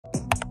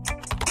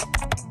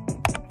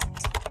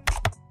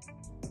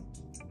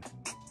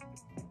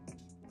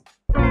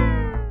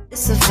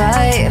a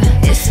vibe.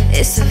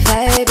 It's a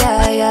vibe,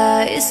 yeah,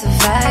 yeah. It's a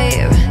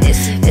vibe.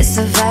 It's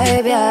a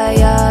vibe, yeah,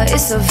 yeah.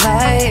 It's a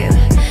vibe.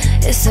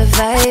 It's a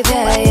vibe,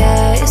 yeah,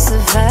 yeah. It's a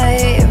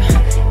vibe.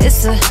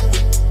 It's a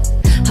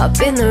hop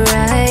in the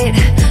ride.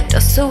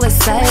 Just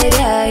suicide,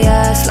 yeah,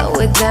 yeah. Slow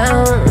it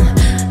down.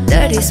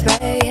 Dirty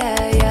spray,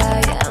 yeah,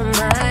 yeah, yeah.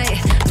 My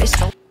bitch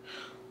don't.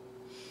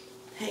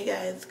 Hey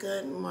guys,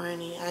 good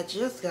morning. I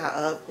just got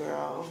up,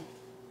 girl.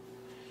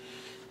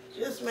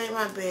 Just made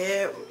my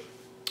bed.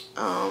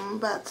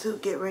 About to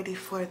get ready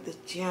for the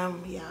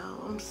gym,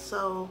 y'all. I'm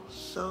so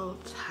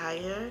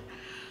tired.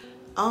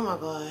 Oh my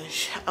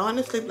gosh. I went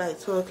to sleep like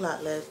 2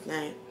 o'clock last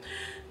night.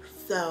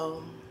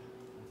 So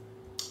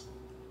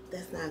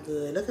that's not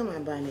good. Look at my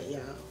bonnet,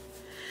 y'all.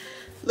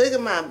 Look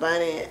at my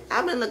bonnet.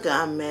 I've been looking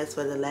a mess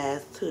for the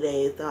last 2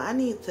 days, so I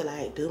need to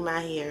like do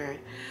my hair,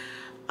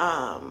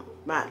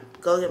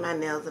 go get my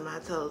nails and my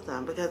toes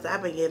done because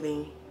I've been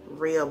getting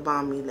real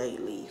balmy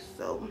lately.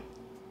 So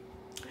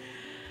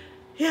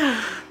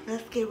yeah,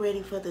 let's get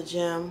ready for the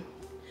gym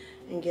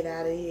and get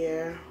out of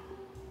here.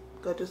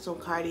 Go do some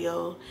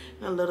cardio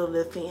and a little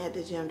lifting at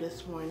the gym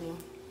this morning.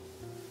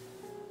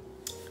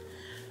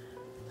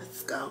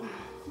 Let's go.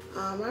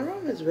 My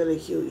room is really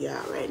cute,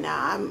 y'all. Right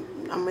now,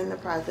 I'm in the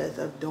process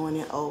of doing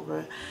it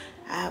over.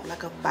 I have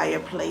like a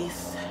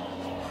fireplace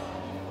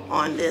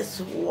on this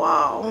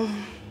wall.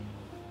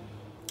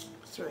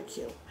 It's really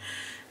cute.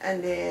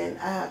 And then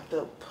I have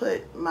to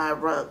put my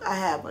rug. I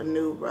have a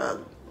new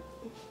rug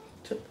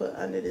to put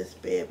under this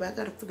bed, but I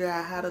gotta figure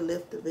out how to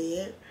lift the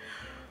bed.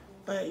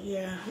 But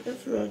yeah,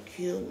 it's real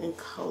cute and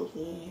cozy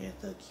in here.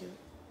 So cute.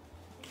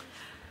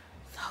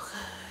 So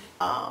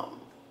good.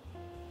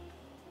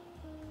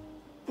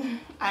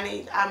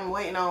 I'm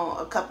waiting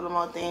on a couple of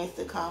more things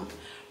to come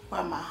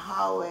from my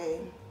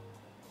hallway.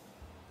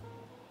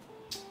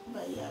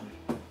 But yeah,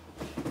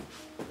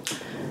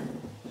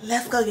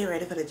 let's go get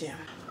ready for the gym.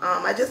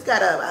 I just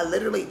got up. I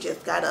literally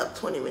just got up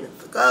 20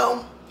 minutes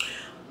ago.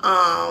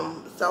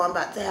 So I'm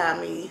about to have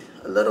me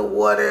a little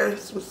water,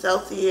 some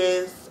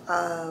Celsius,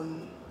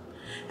 and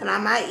I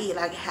might eat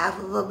like half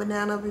of a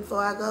banana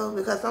before I go,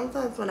 because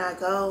sometimes when I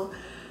go,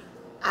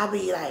 I'll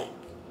be like,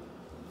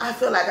 I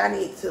feel like I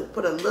need to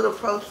put a little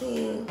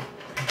protein.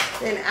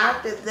 Then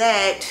after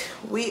that,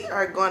 we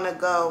are gonna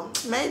go,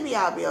 maybe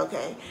I'll be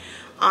okay.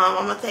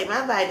 I'm gonna take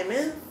my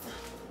vitamins.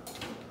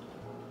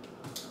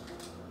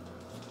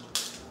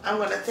 I'm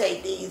gonna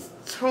take these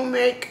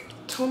turmeric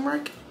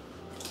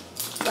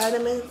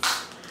vitamins.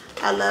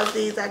 I love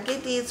these. I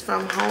get these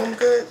from Home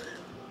Goods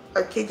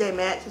or TJ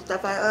Maxx and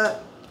stuff like that.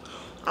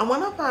 I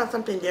want to find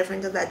something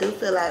different because I do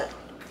feel like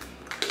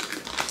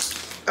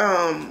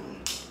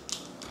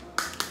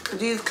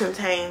these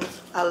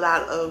contains a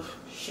lot of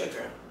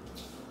sugar.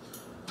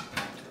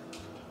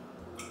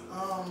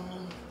 I'm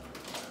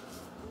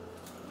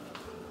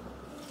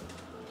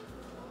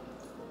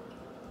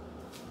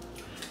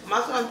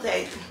also going to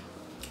take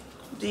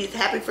these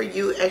Happy For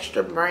You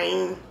Extra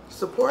Brain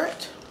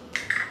Support.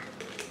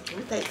 Let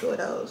me take 2 of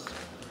those.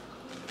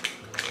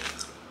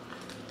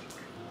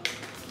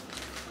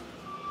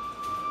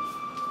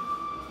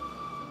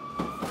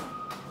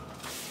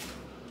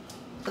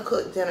 I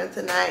cook dinner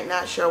tonight.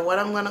 Not sure what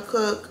I'm gonna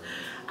cook.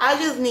 I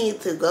just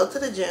need to go to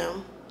the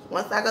gym.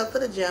 Once I go to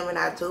the gym and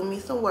I do me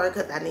some work,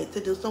 because I need to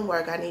do some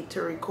work. I need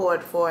to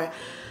record for,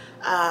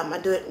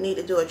 I need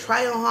to do a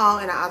try on haul,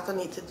 and I also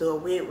need to do a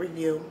wig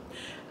review.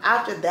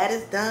 After that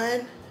is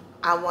done,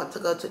 I want to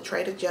go to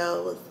Trader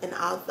Joe's and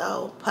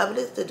also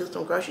Publix to do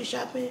some grocery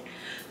shopping,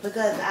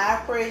 because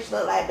our fridge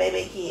look like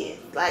baby kids.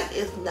 Like,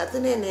 it's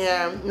nothing in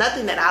there,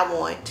 nothing that I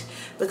want,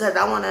 because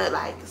I want to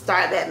like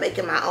start back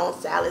making my own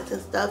salads and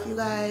stuff, you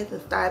guys,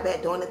 and start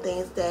back doing the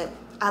things that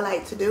I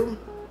like to do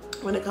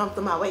when it comes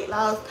to my weight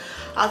loss.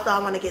 Also, I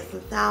want to get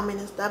some salmon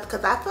and stuff,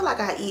 because I feel like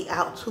I eat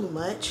out too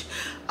much.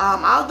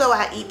 Although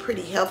I eat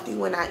pretty healthy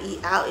when I eat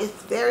out, it's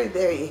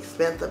very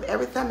expensive.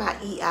 Every time I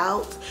eat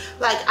out,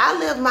 like, I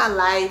live my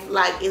life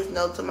like it's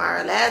no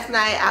tomorrow. Last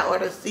night I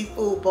ordered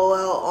seafood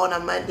boil on a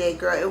Monday,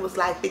 girl. It was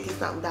like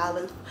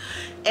 $50-something.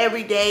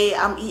 Every day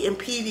I'm eating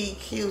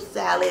PDQ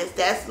salads.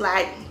 That's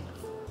like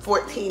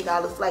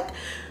 $14. Like,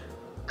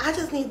 I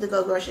just need to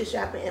go grocery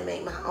shopping and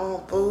make my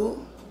own food,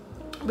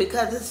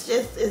 because it's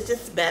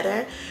just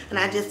better, and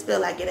I just feel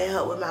like it'll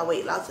help with my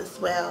weight loss as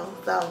well.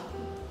 So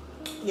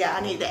yeah,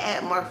 I need to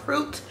add more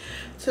fruit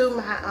to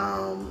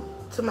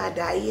my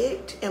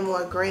diet and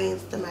more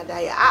greens to my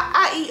diet.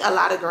 I eat a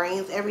lot of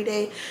greens every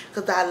day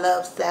because I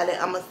love salad.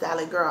 I'm a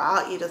salad girl.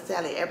 I'll eat a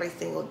salad every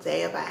single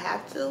day if I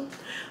have to,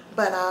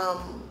 but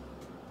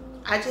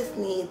I just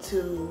need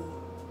to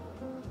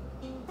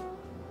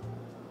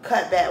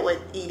cut back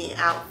with eating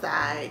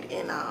outside,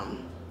 and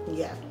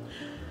yeah.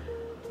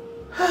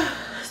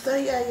 So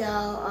yeah,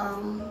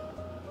 y'all,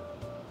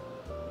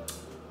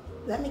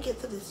 let me get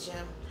to this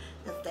gym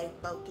and stay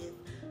focused.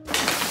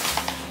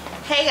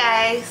 Hey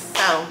guys,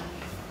 so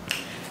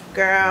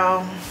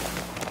girl,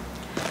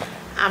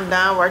 I'm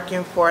done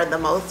working for the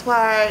most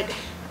part.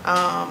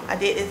 I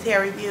did this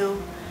hair review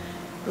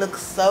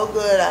Looks so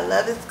good. I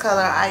love this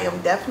color. I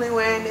am definitely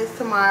wearing this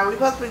tomorrow. We're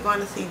supposed to be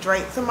going to see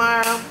Drake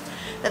tomorrow.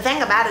 The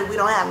thing about it, we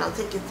don't have no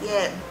tickets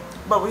yet,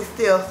 but we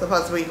still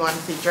supposed to be going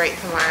to see Drake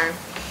tomorrow.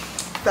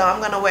 So I'm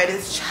gonna wear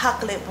this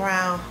chocolate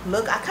brown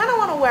look. I kind of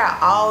want to wear an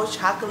all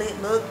chocolate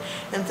look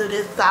and do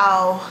this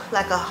all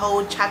like a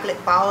whole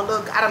chocolate ball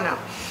look. I don't know.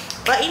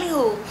 But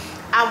anywho,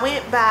 I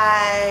went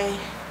by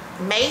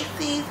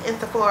Macy's and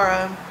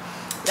Sephora.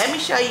 Let me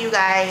show you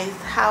guys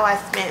how I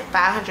spent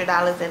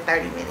 $500 in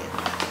 30 minutes.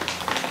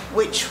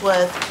 Which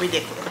was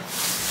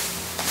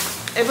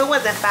ridiculous. If it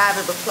wasn't 5,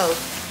 it was close.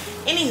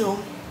 Anywho,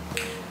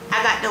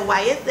 I got the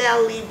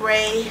YSL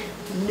Libre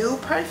new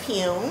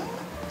perfume.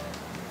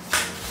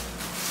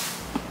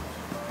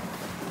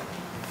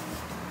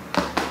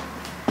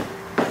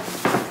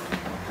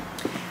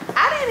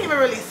 I didn't even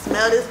really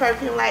smell this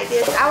perfume like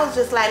this. I was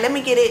just like, let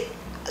me get it,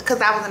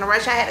 because I was in a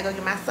rush. I had to go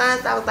get my son.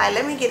 So I was like,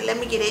 let me get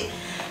it,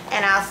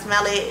 and I'll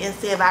smell it and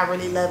see if I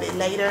really love it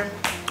later.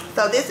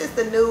 So this is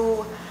the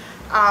new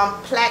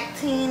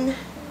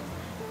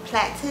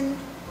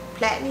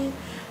Platinum.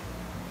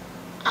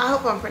 I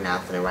hope I'm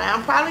pronouncing it right.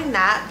 I'm probably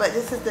not, but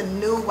this is the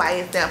new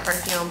YSL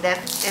perfume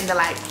that's in the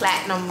like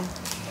platinum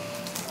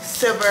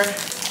silver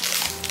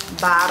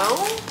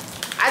bottle.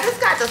 I just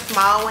got the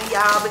small one,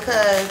 y'all,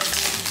 because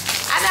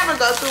I never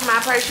go through my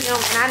perfume,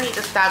 and I need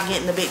to stop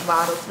getting the big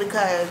bottles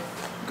because,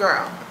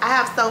 girl, I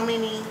have so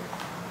many.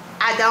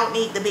 I don't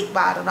need the big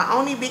bottle. The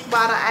only big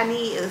bottle I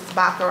need is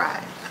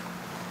Baccarat,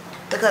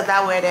 because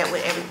I wear that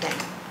with everything.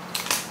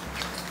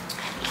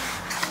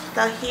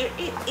 So here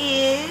it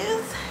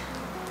is.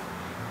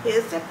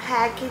 Here's the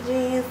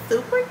packaging.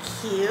 Super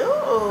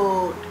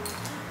cute.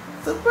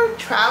 Super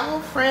travel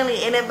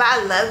friendly. And if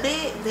I loved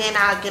it, then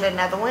I'll get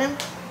another one.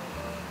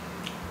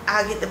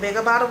 I'll get the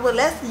bigger bottle. But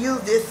let's use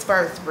this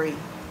first, Bree.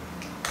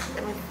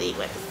 Let me see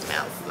what it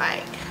smells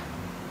like.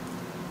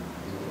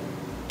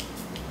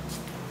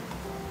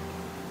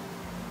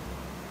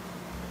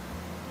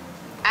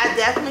 I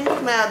definitely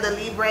smell the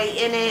Libre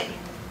in it.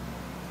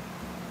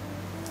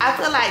 I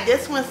feel like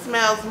this one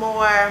smells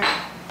more, I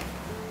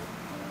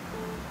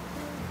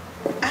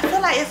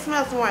feel like it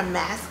smells more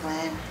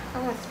masculine.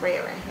 I'm gonna spray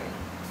it right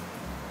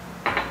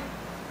here.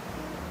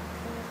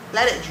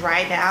 Let it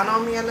dry down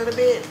on me a little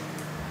bit.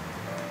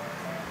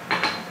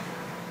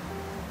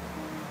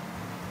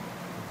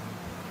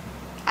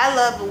 I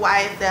love the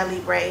YSL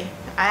Libre.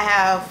 I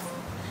have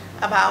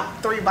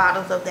about 3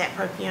 bottles of that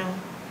perfume.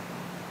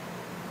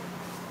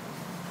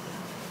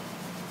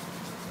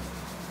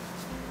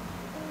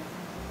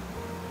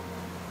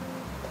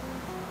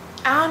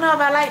 I don't know if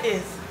I like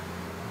this.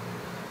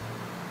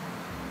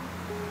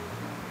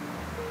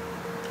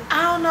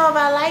 I don't know if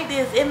I like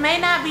this. It may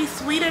not be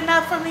sweet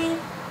enough for me.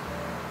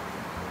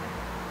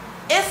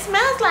 It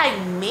smells like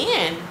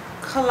men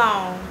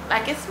cologne.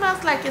 Like it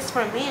smells like it's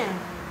for men.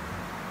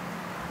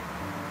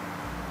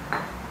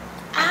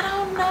 I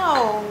don't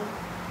know.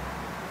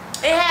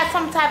 It has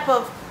some type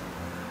of,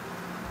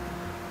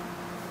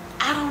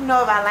 I don't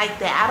know if I like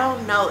that. I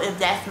don't know if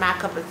that's my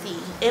cup of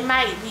tea. It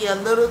might be a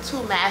little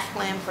too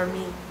masculine for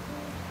me.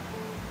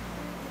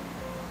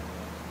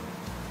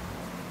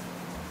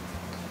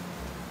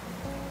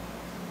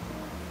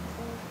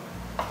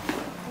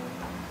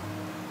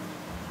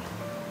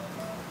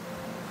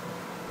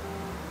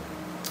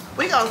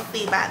 We gonna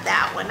see about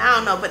that one. I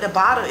don't know, but the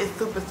bottle is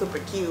super, super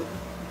cute.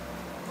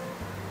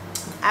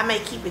 I may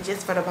keep it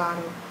just for the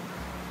bottle.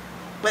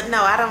 But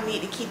no, I don't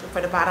need to keep it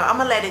for the bottle. I'm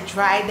gonna let it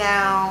dry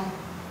down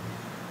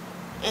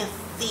and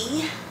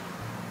see.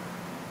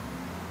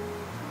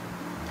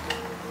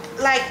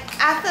 Like,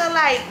 I feel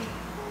like,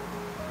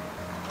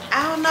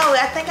 I don't know,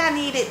 I think I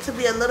need it to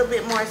be a little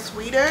bit more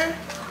sweeter.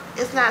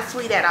 It's not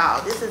sweet at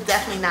all. This is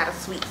definitely not a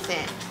sweet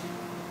scent.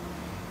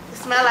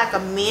 Smell like a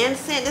men's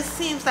scent. This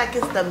seems like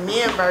it's the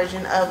men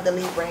version of the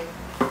Libre.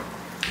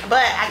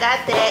 But I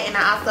got that, and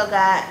I also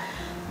got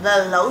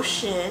the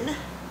lotion.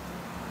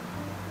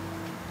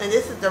 And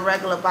this is the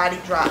regular body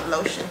drop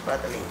lotion for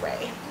the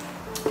Libre.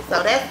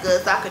 So that's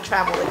good. So I could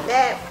travel with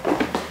that.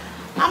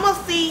 I'm gonna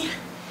see.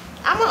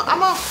 I'm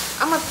gonna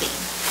see.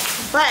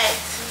 But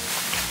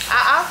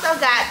I also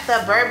got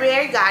the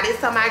Burberry Goddess.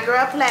 So my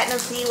girl Platinum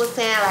C was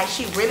saying like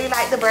she really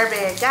liked the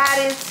Burberry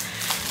Goddess,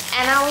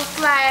 and I was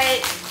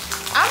like,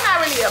 I'm not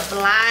really a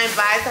blind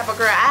vibe type of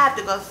girl. I have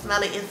to go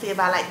smell it and see if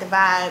I like the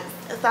vibe.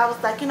 And so I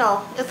was like, you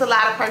know, it's a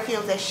lot of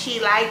perfumes that she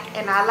like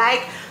and I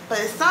like, but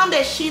it's some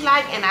that she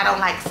like and I don't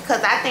like,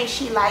 because I think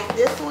she liked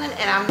this one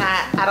and I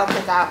don't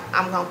think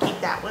I'm gonna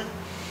keep that one.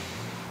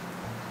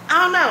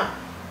 I don't know.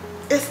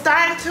 It's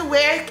starting to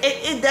wear,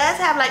 it does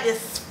have like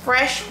this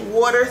fresh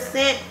water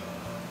scent.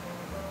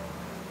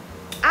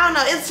 I don't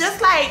know, it's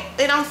just like,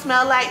 it don't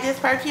smell like this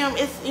perfume.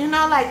 It's, you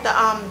know, like the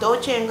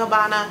Dolce &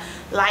 Gabbana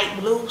light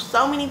blue.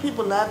 So many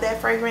people love that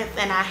fragrance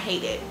and I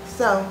hate it.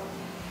 So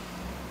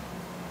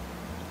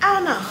I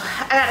don't know,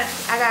 I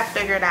gotta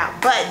figure it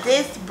out. But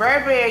this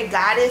Burberry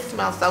Goddess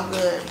smells so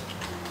good.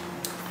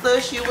 So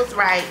she was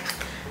right,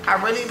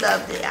 I really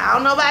loved it. I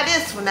don't know about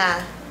this one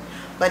now,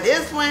 but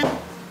this one,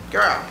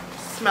 girl,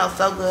 smells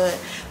so good.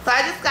 So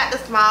I just got the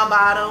small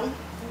bottle.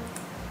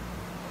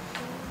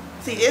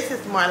 See, this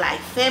is more like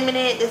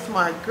feminine. This is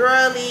more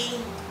girly.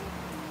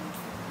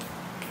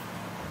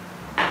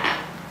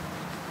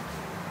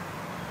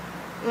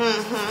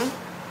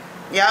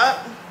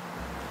 Yup.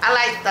 I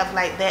like stuff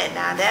like that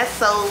now. That's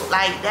so,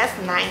 like, that's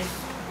nice.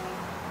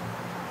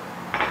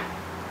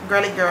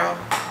 Girly girl.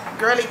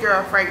 Girly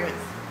girl fragrance.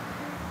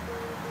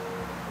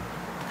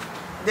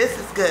 This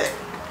is good.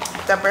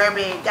 The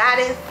Burberry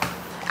Goddess.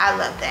 I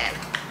love that.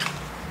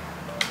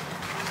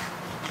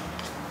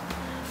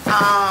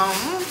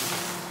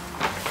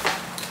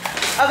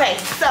 Okay,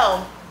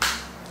 so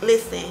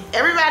listen,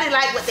 everybody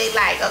like what they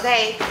like,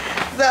 okay?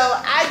 So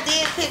I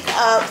did pick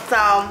up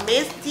some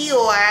Miss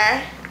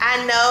Dior.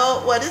 I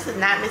know, well, this is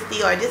not Miss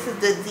Dior. This is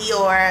the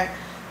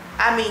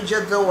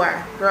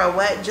J'adore. Girl,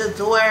 what?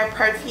 J'adore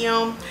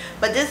perfume.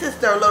 But this is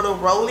their little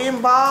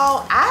rolling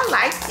ball. I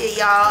like it,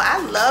 y'all. I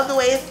love the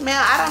way it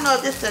smells. I don't know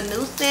if this is a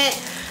new scent.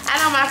 I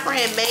know my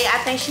friend May, I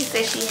think she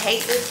said she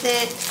hates this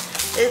scent.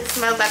 It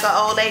smells like an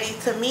old lady.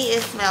 To me,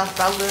 it smells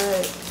so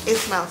good. It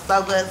smells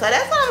so good. So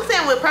that's what I'm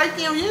saying with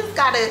perfume. You just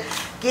gotta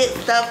get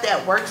stuff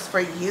that works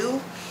for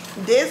you.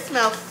 This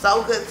smells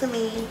so good to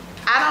me.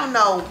 I don't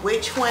know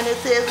which one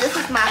this is. This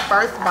is my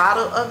first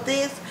bottle of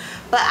this,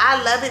 but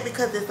I love it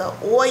because it's an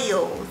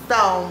oil.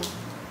 So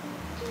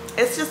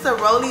it's just a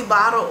rolly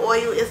bottle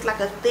oil. It's like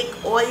a thick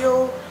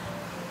oil.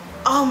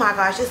 Oh my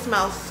gosh, it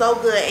smells so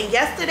good. And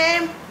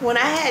yesterday when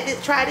I had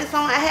to try this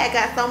on, I had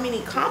got so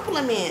many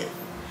compliments.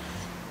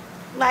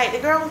 Like, the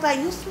girl was like,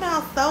 you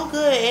smell so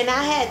good. And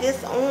I had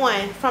this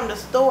on from the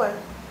store.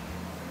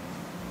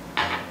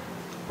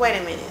 Wait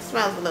a minute, it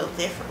smells a little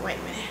different. Wait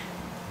a minute.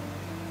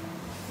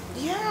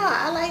 Yeah,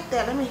 I like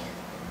that. Let me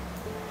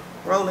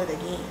roll it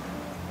again.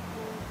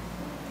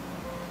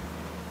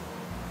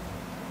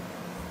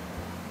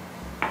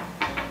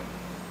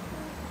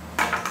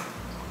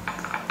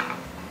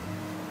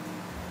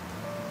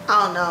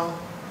 Oh no,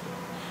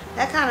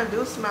 that kind of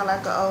do smell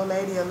like an old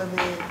lady a little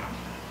bit.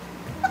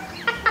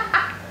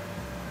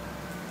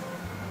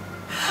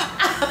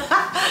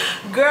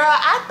 Girl,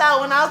 I thought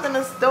when I was in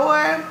the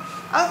store,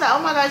 I was like, oh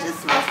my gosh, this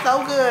smells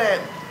so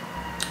good.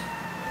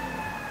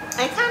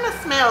 It kind of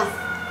smells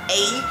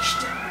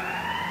aged.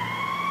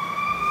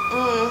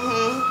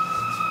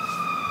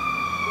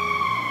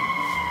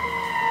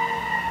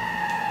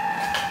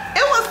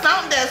 It was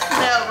something that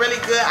smelled really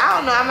good. I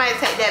don't know, I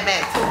might take that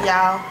back too,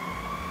 y'all.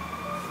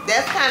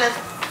 That's kind of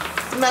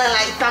smelling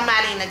like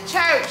somebody in the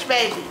church,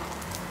 baby.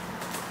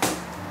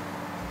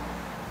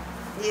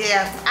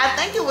 Yeah, I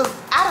think it was,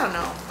 I don't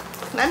know.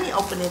 Let me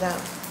open it up.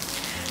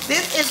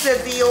 This is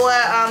the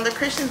Dior, the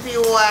Christian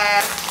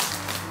Dior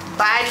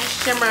Body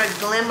Shimmer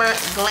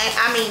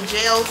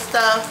Gel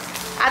stuff.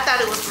 I thought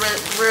it was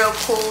real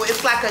cool.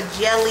 It's like a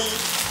jelly,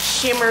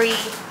 shimmery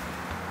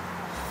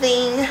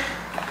thing.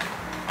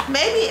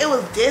 Maybe it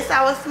was this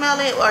I was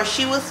smelling, or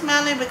she was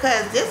smelling,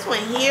 because this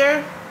one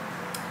here,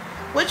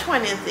 which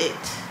one is it?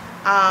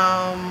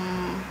 I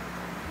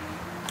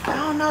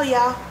don't know,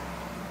 y'all.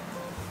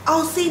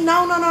 Oh, see,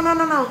 no.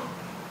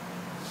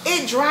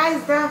 It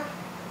dries down.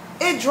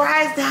 It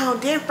dries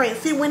down different.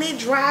 See, when it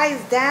dries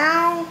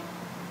down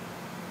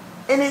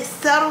and it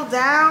settles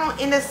down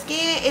in the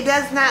skin, it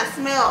does not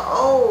smell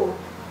old.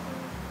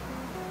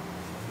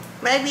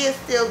 Maybe it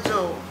still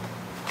do.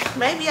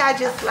 Maybe I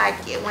just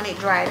like it when it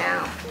dries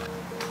down.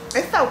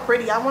 It's so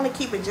pretty. I want to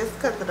keep it just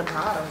because of the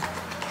bottle.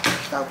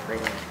 It's so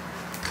pretty.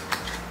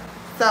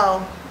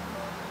 So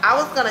I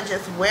was gonna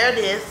just wear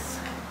this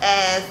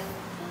as,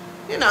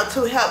 you know,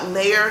 to help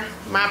layer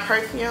my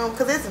perfume,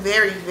 because it's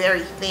very,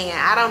 very thin.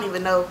 I don't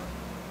even know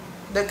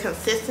the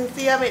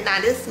consistency of it. Now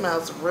this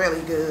smells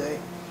really good.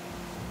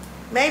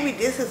 Maybe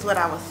this is what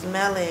I was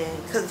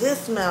smelling, because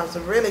this smells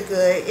really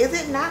good. Is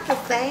it not the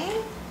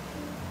same?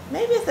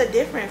 Maybe it's a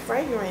different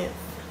fragrance.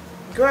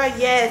 Girl,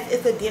 yes,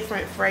 it's a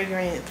different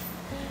fragrance.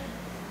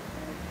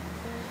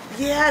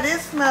 Yeah,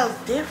 this smells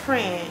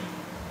different.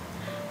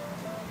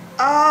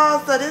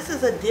 Oh, so this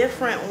is a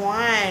different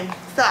one.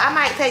 So I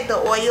might take the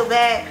oil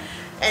back.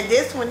 And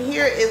this one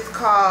here is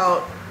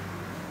called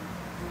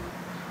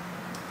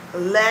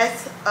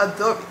Les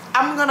Adore.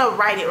 I'm going to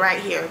write it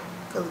right here,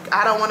 because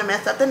I don't want to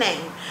mess up the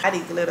name.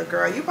 Little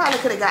girl, you probably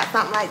could have got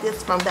something like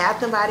this from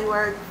Bath & Body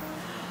Works,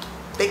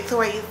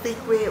 Victoria's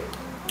Secret.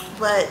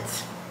 But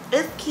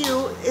it's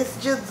cute. It's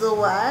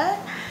J'adore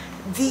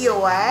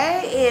Dior.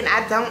 And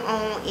I don't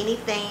own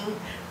anything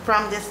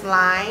from this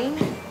line.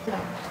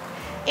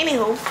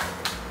 Anywho,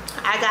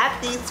 I got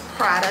these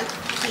products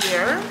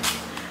here.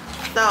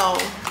 So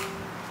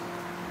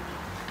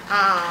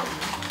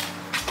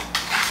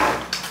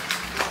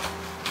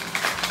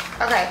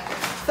okay,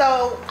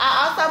 so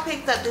I also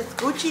picked up this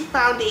Gucci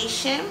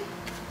foundation.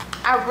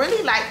 I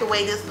really like the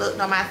way this looked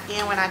on my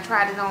skin when I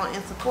tried it on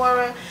in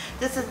Sephora.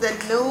 This is the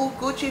new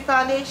Gucci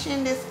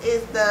foundation. This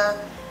is the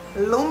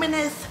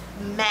Luminous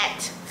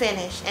Matte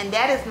Finish, and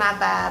that is my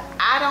vibe.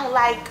 I don't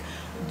like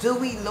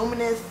dewy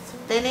luminous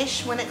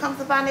finish when it comes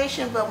to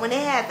foundation, but when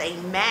it has a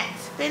matte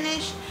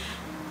finish,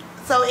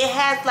 so it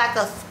has like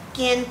a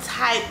skin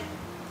type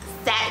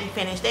satin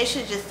finish. They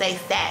should just say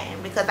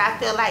satin, because I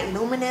feel like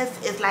luminous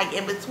is like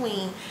in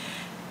between.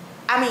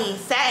 I mean,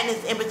 satin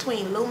is in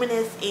between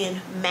luminous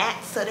and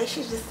matte, so they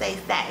should just say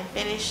satin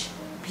finish.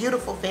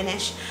 Beautiful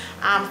finish. So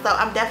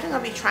I'm definitely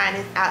gonna be trying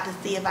this out to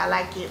see if I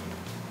like it.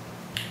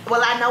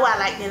 Well, I know I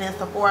liked it in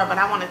Sephora, but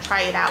I want to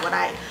try it out with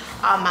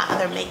all my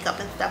other makeup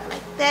and stuff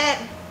like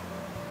that.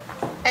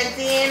 And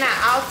then I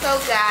also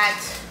got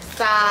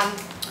some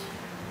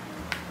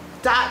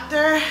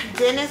Dr.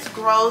 Dennis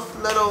Gross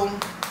little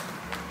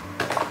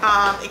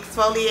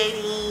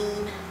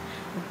exfoliating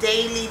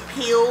daily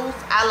peels.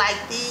 I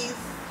like these.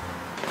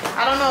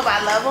 I don't know if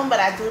I love them, but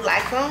I do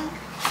like them.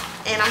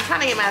 And I'm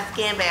trying to get my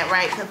skin back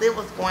right, because it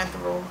was going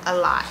through a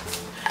lot.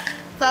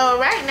 So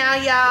right now,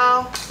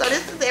 y'all, so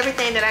this is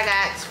everything that I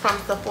got from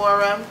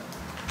Sephora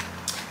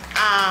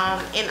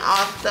and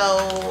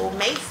also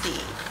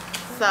Macy's.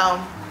 So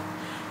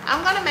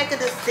I'm gonna make a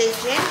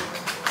decision.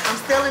 I'm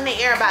still in the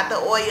air about the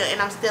oil,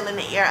 and I'm still in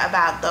the air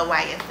about the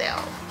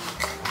YSL.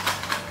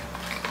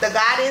 The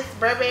Goddess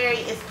Burberry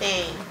is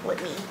staying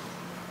with me.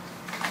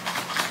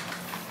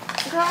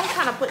 Girl, I'm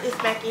trying to put this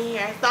back in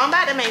here. So I'm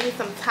about to make me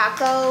some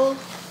tacos,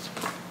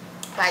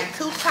 like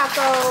 2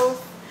 tacos,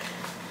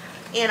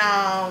 and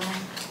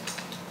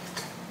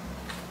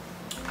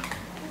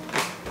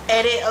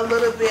edit a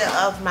little bit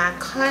of my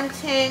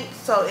content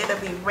so it'll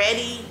be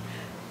ready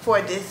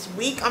for this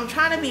week. I'm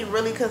trying to be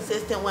really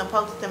consistent when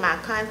posting my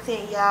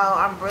content, y'all.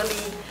 I'm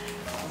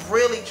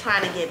really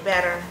trying to get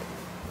better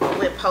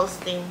with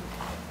posting.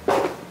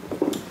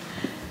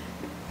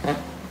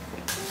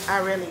 I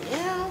really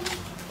am.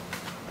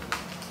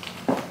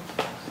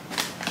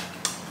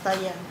 So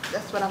yeah,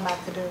 that's what I'm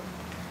about to do.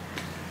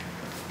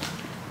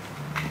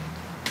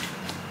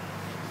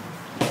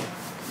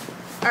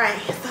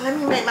 Alright, so let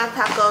me make my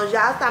tacos.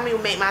 Y'all saw me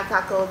make my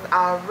tacos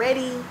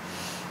already.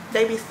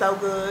 They be so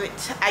good.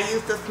 I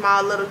used the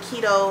small little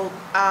keto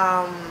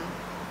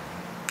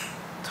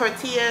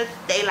tortillas.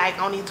 They like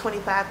only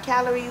 25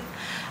 calories.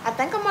 I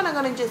think I'm only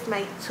gonna just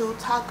make 2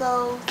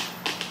 tacos.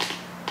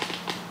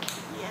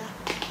 Yeah.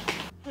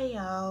 Hey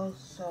y'all,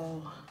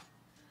 so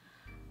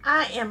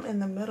I am in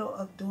the middle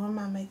of doing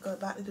my makeup,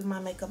 about to do my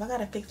makeup. I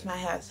gotta fix my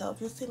hair, so if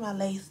you see my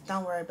lace,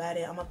 don't worry about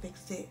it. I'm gonna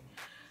fix it.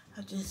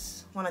 I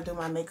just want to do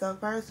my makeup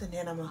first, and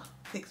then I'm gonna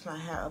fix my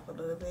hair up a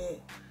little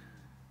bit.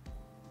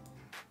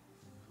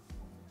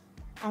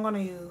 I'm gonna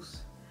use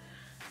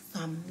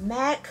some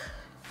MAC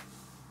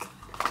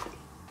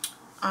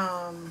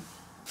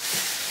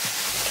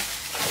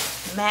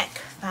MAC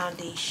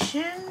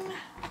foundation.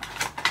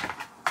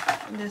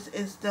 And this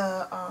is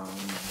the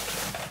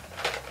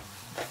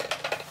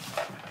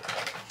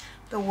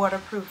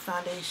waterproof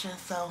foundation,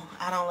 so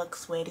I don't look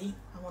sweaty.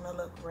 I want to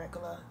look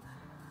regular,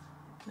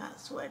 not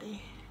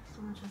sweaty. So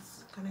I'm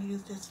just gonna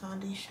use this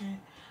foundation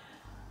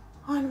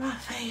on my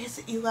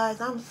face. You guys,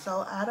 I'm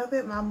so out of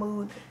it. My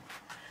mood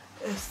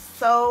is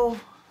so,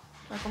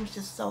 like, I'm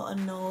just so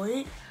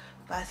annoyed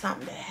by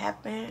something that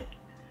happened.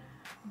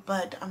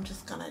 But I'm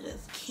just gonna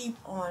just keep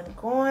on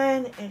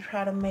going and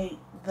try to make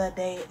the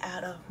day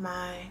out of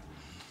my,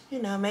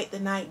 you know, make the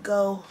night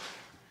go.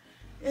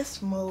 It's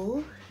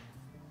smooth.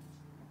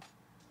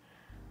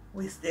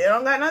 We still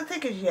don't got no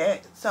tickets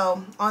yet.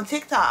 So on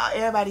TikTok,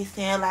 everybody's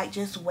saying like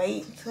just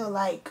wait until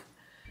like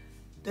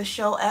the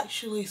show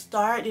actually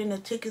start and the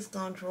tickets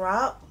gonna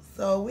drop.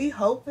 So we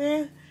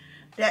hoping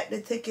that the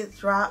tickets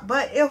drop.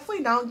 But if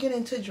we don't get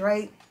into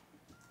Drake,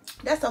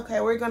 that's okay.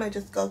 We're gonna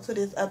just go to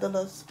this other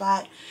little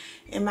spot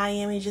in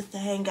Miami just to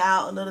hang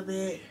out a little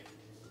bit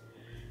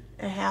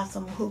and have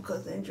some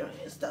hookahs and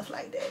joints and stuff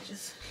like that.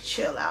 Just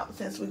chill out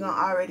since we're gonna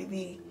already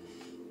be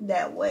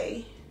that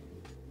way.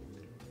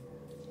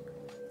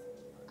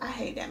 I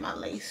hate that my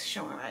lace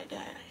showing right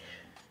there.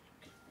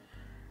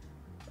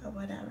 But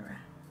whatever.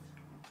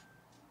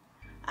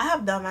 I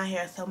have done my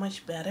hair so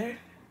much better.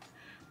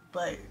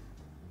 But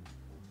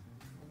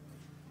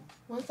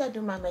once I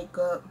do my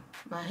makeup,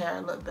 my hair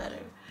will look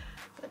better.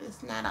 But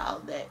it's not all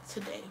that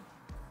today.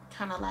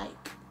 Kind of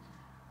like,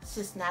 it's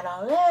just not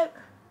all that.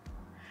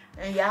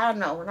 And y'all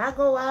know, when I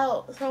go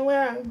out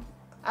somewhere,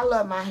 I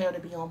love my hair to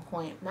be on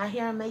point. My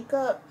hair and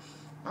makeup,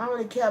 I don't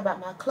really care about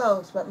my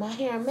clothes. But my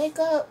hair and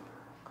makeup,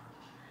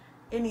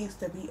 it needs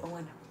to be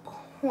on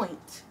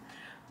point.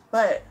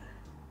 But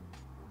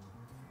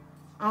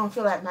I don't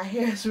feel like my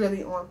hair is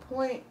really on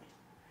point.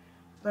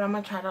 But I'm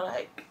going to try to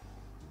like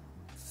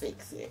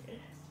fix it.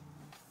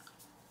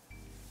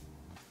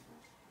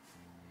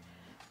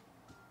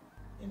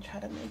 And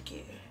try to make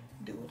it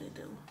do what it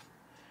do.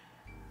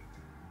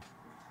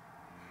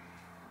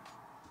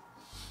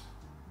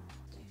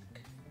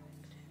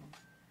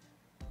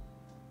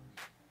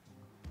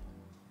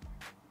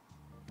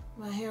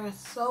 My hair is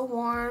so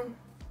warm.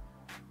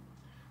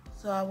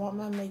 So I want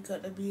my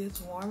makeup to be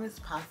as warm as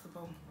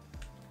possible.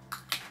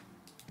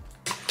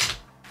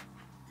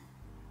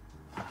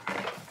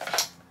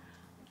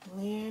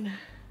 Blend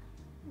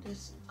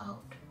this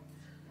out.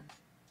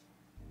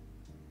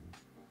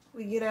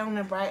 We get on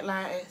the bright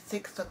line at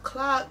 6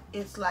 o'clock.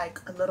 It's like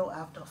a little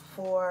after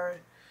 4.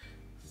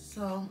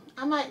 So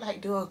I might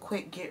like do a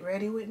quick get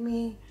ready with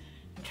me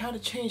try to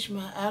change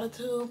my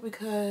attitude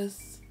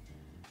because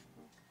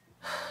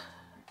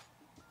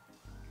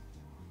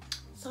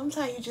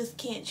sometimes you just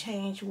can't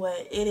change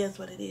what it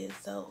is.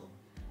 So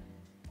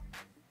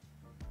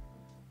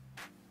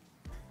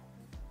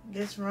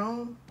this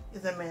room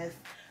is a mess.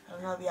 I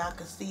don't know if y'all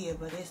can see it,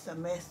 but it's a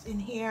mess in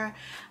here.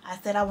 I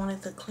said I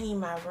wanted to clean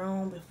my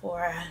room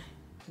before I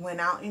went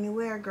out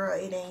anywhere. Girl,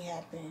 it ain't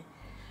happening.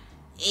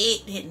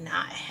 It did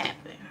not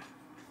happen.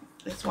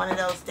 It's one of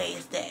those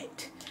days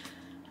that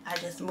I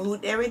just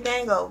moved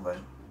everything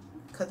over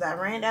because I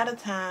ran out of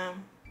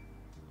time.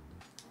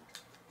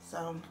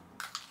 So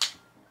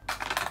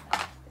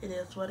it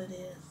is what it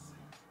is.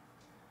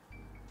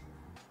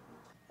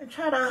 I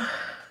try to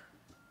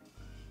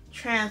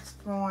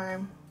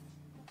transform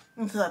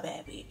into a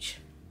bad bitch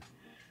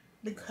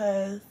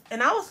because,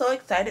 and I was so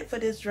excited for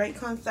this Drake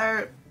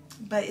concert,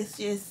 but it's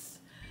just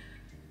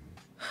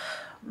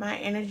my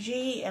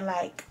energy and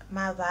like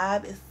my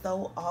vibe is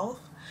so off.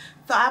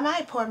 So I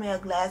might pour me a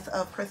glass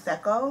of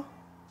Prosecco.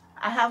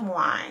 I have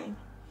wine.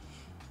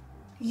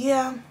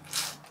 Yeah,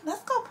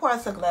 let's go pour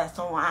us a glass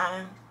of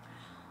wine.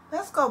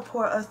 Let's go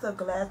pour us a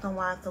glass of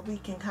wine so we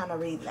can kind of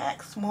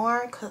relax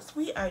more, because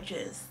we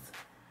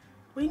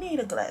need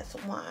a glass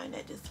of wine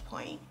at this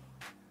point.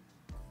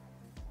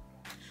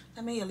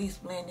 Let me at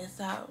least blend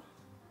this out.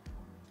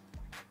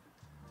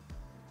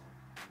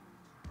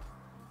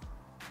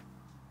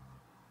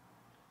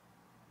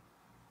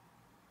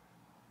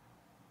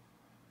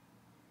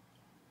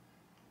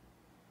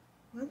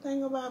 One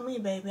thing about me,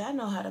 baby, I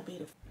know how to be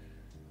the...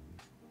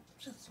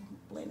 Just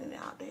blending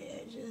out the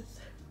edges.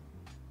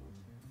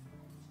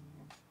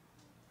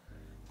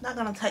 Not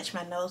gonna touch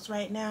my nose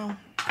right now.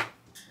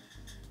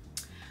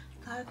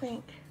 I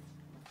think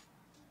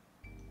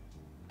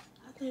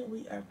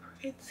we are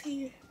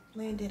pretty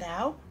blended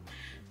out.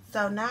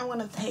 So now I'm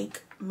gonna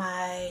take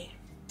my,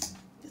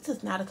 this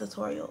is not a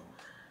tutorial,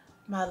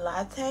 my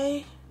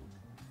latte.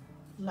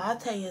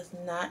 Latte is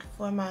not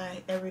for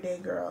my everyday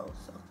girls,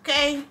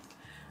 okay?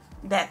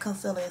 That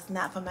concealer is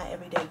not for my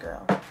everyday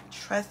girl.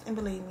 Trust and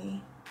believe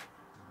me.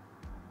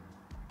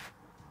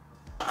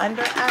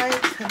 Under eye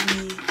to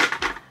be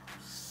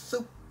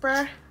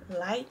super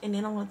light, and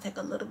then I'm gonna take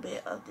a little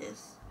bit of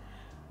this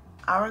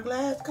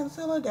Hourglass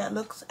concealer that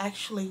looks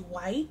actually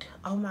white.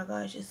 Oh my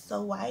gosh, it's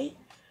so white.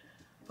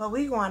 But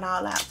we going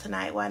all out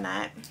tonight. Why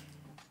not?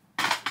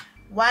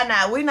 Why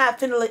not? We're not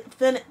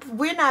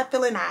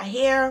filling our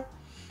hair,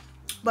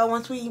 but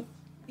once we,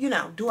 you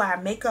know, do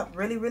our makeup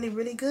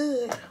really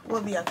good,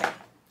 we'll be okay.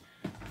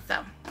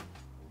 So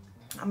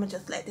I'm gonna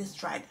just let this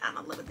dry down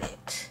a little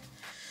bit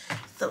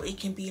so it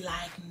can be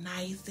like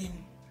nice.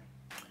 And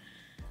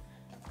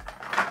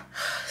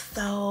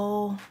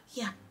so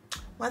yeah,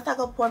 once I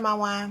go pour my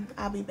wine,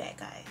 I'll be back,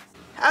 guys.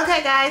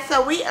 Okay guys,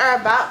 so we are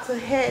about to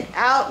head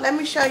out. Let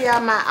me show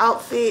y'all my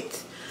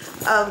outfit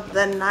of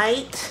the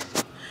night.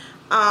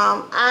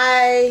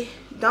 I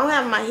don't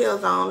have my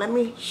heels on. Let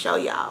me show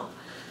y'all.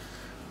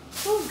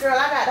 Oh girl,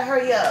 I gotta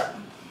hurry up.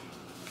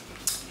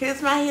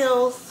 Here's my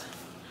heels.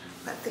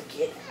 About to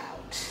get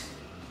out.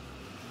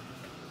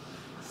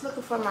 I was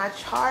looking for my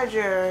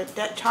charger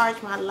that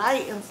charged my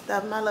light and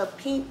stuff, my little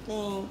pink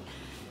thing.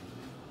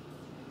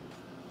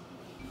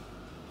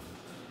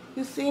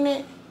 You seen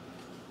it?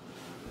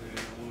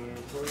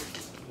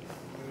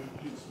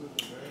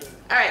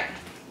 Alright.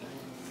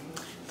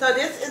 So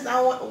this is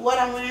what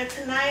I'm wearing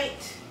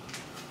tonight.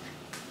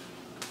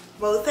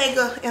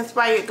 Bottega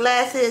inspired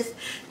glasses.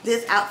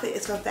 This outfit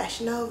is from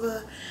Fashion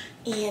Nova.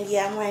 And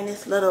yeah, I'm wearing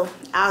this little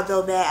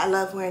Aldo bag. I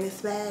love wearing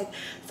this bag.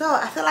 So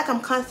I feel like I'm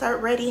concert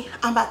ready.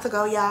 I'm about to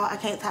go, y'all. I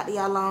can't talk to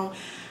y'all long.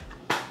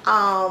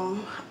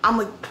 I'm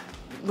going to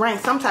bring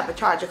some type of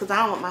charger because I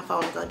don't want my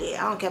phone to go dead.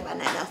 I don't care about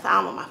nothing else.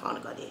 I don't want my phone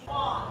to go dead.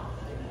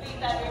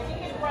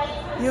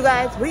 You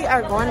guys, we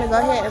are going to go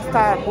ahead and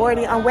start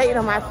boarding. I'm waiting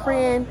on my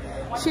friend.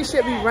 She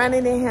should be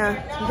running in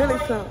here really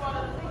soon.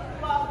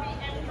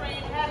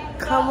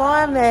 Come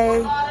on,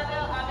 May.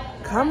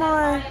 Come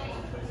on.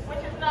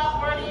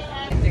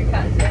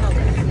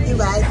 You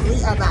guys,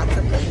 we are about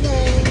to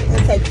pregame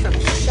and take some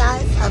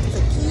shots of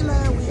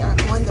tequila. We are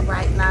on the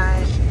right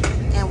line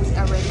and we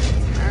are ready to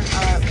turn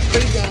up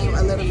pregame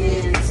a little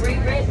bit. 3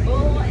 Red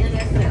Bull and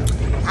that's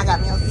it. I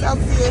got me on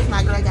Celsius.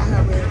 My girl got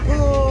her Red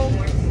Bull.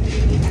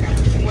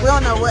 We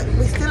don't know what,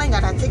 we still ain't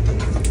got our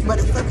tickets, but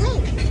it's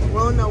okay. We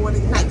don't know what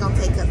it's not gonna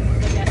take us.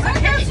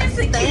 That's just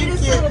the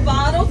cutest little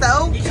bottle.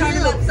 So you cute. turn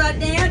it upside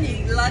down,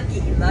 you lucky.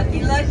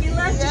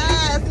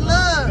 Yes,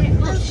 look.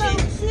 It's so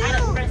cute. I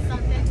don't press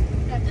something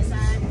at the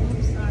side.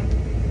 I'm sorry.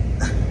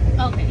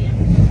 Okay, yeah.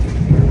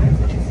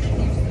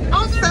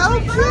 Oh, So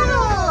cute. I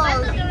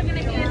thought they were gonna be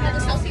at the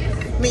Celsius.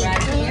 Me.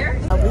 Right here.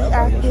 We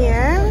are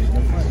here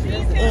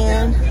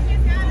and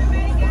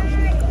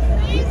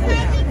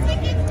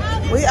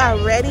we are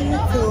ready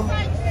to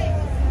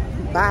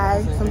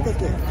buy some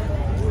tickets.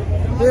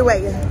 We're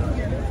waiting.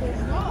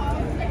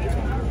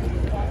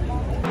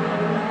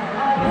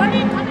 Where are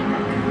you coming from?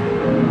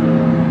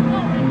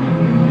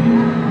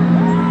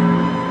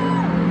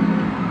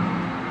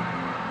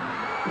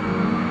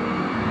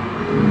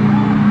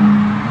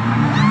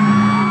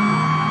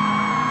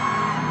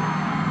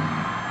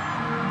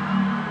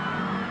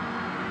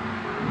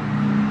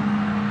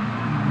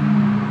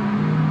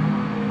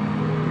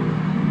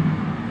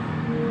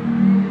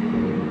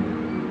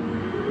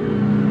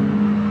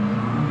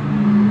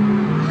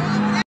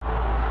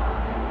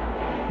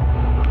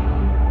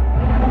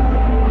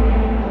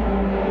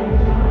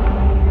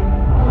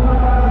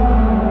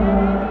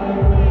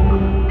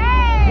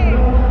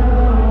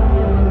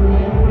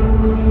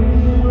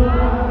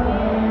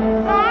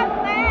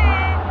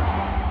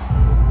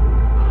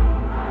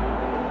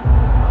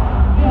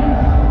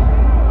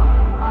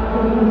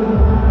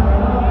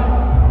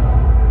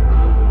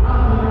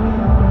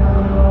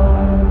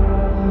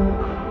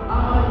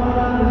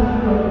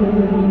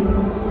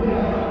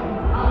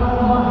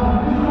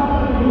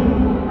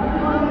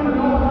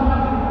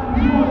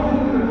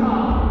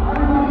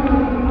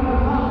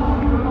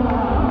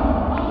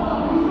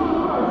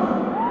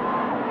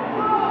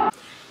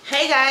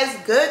 guys,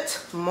 good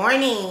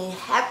morning.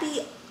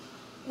 Happy,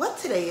 what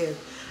today is?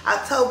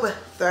 October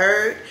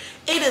 3rd.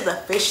 It is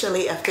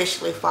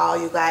officially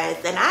fall, you guys,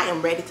 and I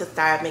am ready to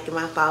start making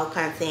my fall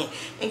content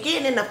and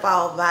getting in the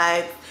fall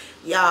vibes.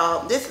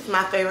 Y'all, this is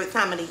my favorite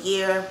time of the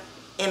year,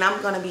 and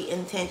I'm gonna be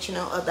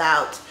intentional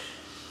about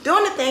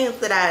doing the things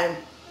that I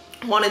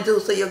want to do.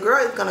 So your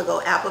girl is gonna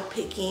go apple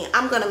picking.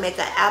 I'm gonna make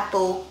an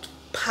apple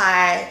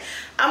pie.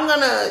 I'm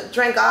gonna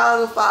drink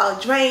all the fall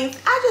drinks.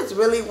 I just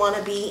really want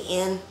to be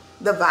in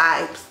the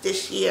vibes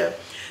this year.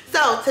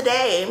 So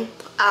today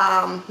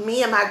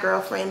me and my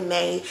girlfriend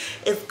May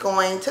is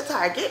going to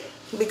Target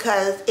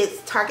because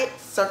it's Target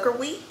Circle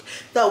Week.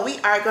 So we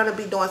are going to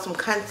be doing some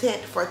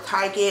content for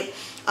Target,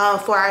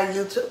 for our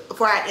YouTube,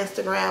 for our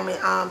Instagram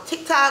and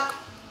TikTok.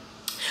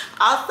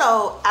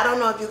 Also, I don't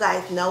know if you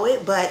guys know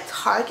it, but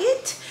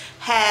Target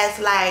has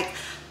like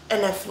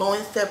an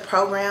influencer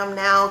program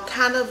now,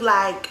 kind of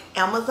like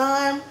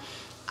Amazon.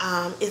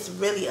 It's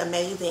really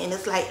amazing, and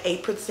it's like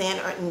 8%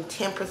 or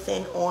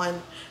 10%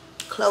 on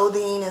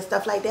clothing and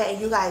stuff like that. And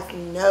you guys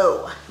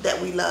know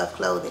that we love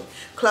clothing.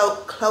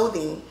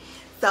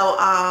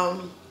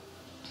 So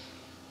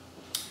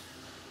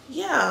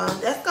yeah,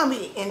 that's gonna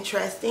be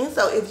interesting.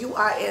 So if you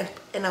are an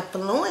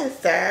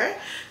influencer,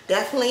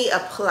 definitely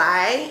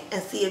apply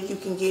and see if you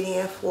can get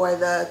in for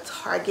the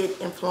Target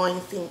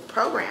influencer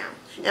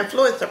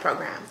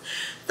program.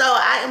 So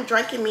I am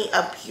drinking me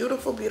a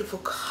beautiful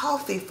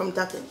coffee from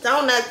Dunkin'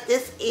 Donuts.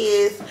 This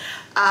is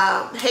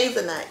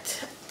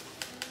hazelnut,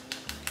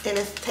 and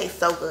it tastes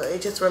so good.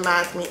 It just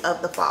reminds me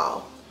of the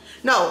fall.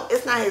 No,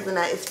 it's not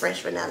hazelnut, it's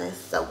French vanilla. It's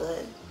so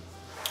good.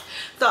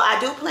 So I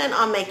do plan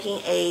on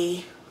making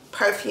a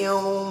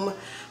perfume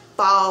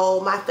fall,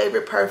 my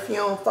favorite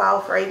perfume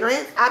fall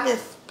fragrance. I've been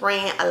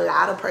spraying a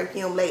lot of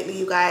perfume lately,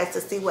 you guys,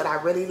 to see what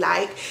I really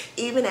like,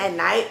 even at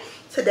night.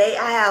 Today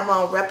I have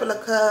on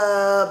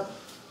Replica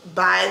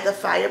by the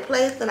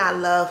Fireplace, and I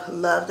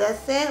love that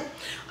scent.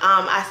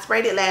 I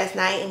sprayed it last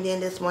night, and then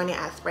this morning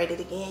I sprayed it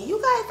again. You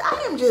guys,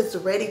 I am just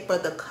ready for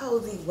the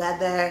cozy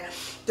weather,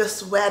 the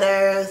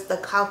sweaters, the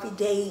coffee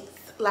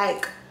dates.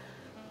 Like,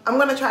 I'm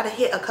gonna try to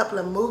hit a couple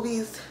of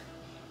movies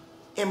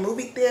in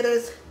movie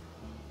theaters,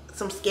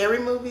 some scary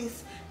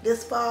movies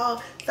this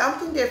fall.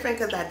 Something different,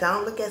 because I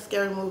don't look at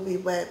scary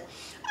movies, but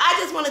I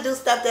just want to do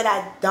stuff that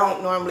I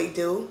don't normally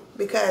do,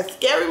 because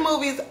scary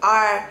movies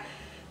are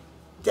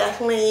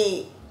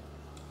definitely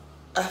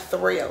a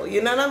thrill,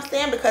 you know what I'm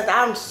saying? Because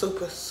I'm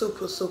super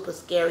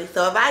scary.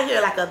 So if I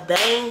hear like a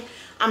bang,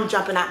 I'm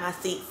jumping out my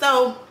seat.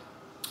 So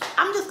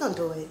I'm just gonna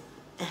do it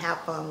and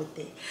have fun with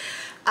it.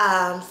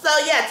 So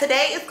yeah,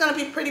 today is gonna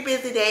be a pretty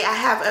busy day. I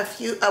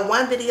have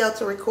one video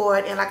to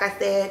record, and like I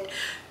said,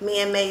 me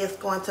and May is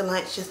going to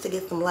lunch just to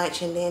get some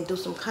lunch and then do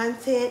some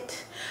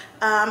content.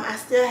 I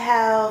still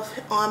have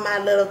on my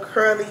little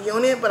curly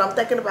unit, but I'm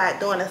thinking about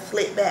doing a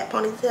slick back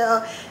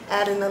ponytail,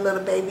 adding a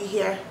little baby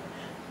hair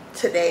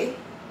today.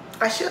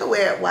 I should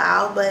wear it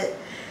wild, but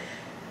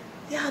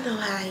y'all know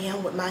how I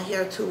am with my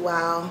hair too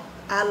wild.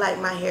 I like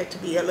my hair to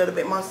be a little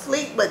bit more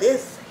sleek, but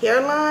this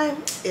hairline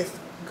is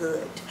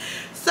good.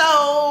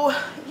 So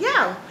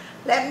yeah,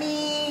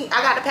 I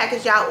got the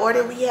package y'all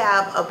ordered. We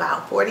have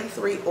about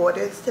 43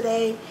 orders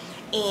today,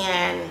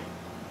 and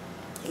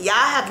y'all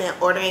have been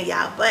ordering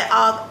y'all butt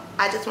off.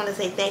 I just want to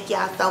say thank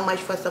y'all so much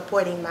for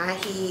supporting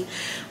Mahi.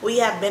 We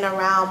have been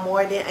around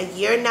more than a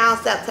year now.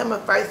 September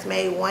 1st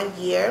made 1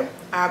 year,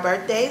 our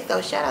birthday.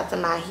 So shout out to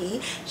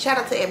Mahi. Shout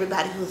out to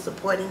everybody who's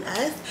supporting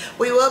us.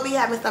 We will be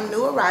having some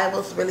new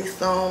arrivals really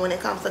soon when it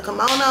comes to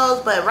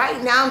kimonos. But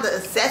right now, the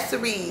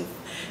accessories,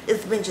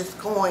 it's been just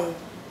going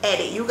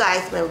at it. You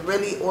guys been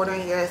really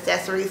ordering your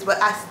accessories,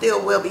 but I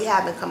still will be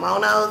having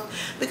kimonos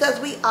because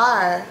we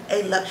are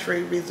a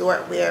luxury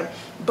resort wear,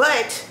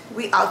 but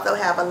we also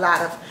have a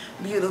lot of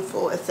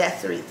beautiful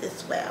accessories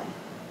as well.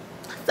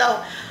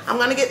 So I'm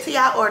gonna get to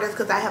y'all orders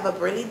because I have a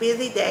really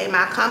busy day.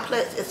 My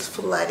complex is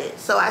flooded,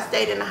 so I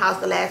stayed in the house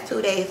the last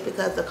 2 days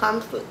because the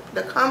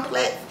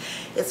complex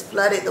is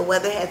flooded. The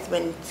weather has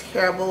been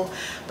terrible,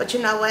 but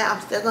you know what,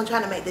 I'm still gonna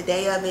try to make the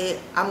day of it.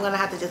 I'm gonna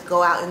have to just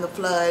go out in the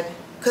flood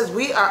because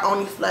we are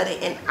only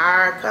flooded in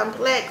our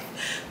complex.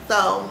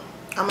 So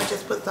I'm gonna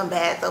just put some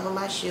bags over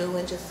my shoe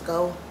and just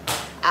go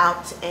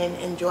out and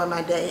enjoy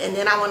my day. And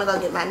then I want to go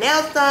get my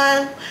nails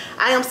done.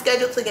 I am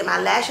scheduled to get my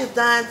lashes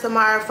done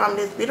tomorrow from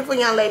this beautiful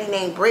young lady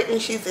named Brittany.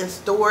 She's in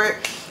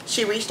Stewart.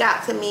 She reached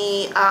out to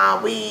me.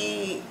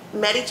 We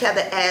met each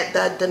other at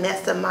the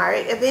Danessa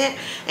Mari event,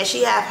 and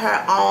she have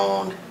her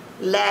own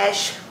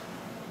lash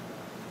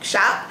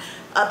shop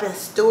up in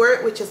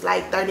Stewart, which is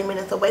like 30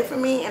 minutes away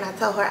from me, and I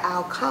told her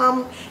I'll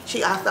come.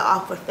 She also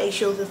offers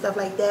facials and stuff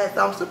like that,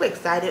 so I'm super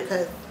excited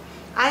because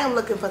I am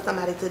looking for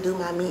somebody to do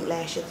my meat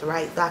lashes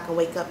right so I can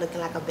wake up looking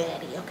like a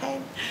baddie,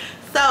 okay?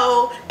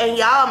 So, and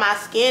y'all, my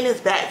skin is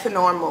back to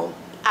normal.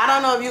 I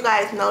don't know if you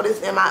guys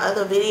noticed in my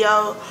other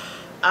video,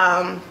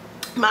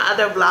 my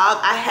other vlog,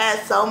 I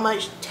had so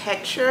much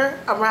texture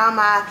around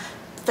my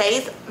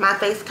face. My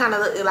face kind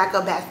of looked like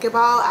a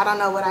basketball. I don't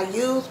know what I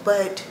used,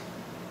 but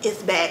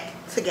it's back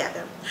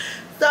together.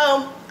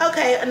 So,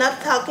 okay,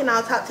 enough talking.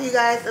 I'll talk to you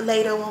guys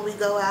later when we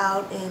go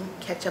out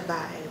and catch a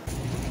vibe.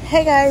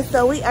 Hey guys,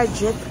 so we are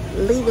just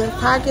leaving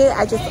Target.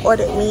 I just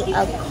ordered me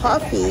a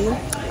coffee,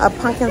 a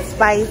pumpkin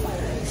spice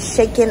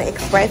shaken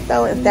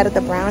espresso instead of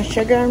the brown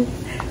sugar. I'm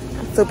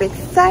super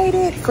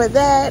excited for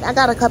that. I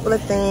got a couple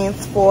of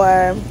things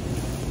for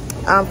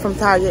from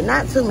Target,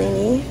 not too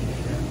many,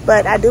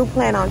 but I do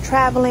plan on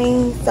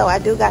traveling, so I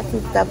do got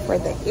some stuff for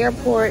the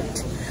airport.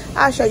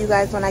 I'll show you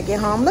guys when I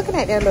get home. I'm looking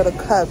at their little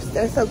cups,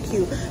 they're so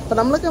cute, but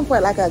I'm looking for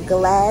like a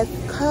glass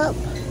cup,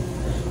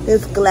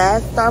 this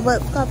glass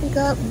Starbucks coffee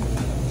cup.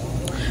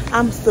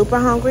 I'm super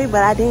hungry,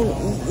 but I didn't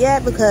eat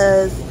yet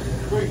because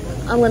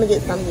I'm gonna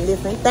get something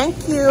different.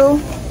 Thank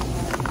you.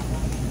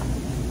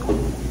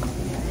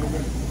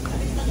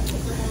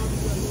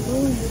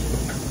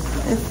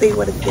 Let's see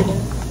what it's getting.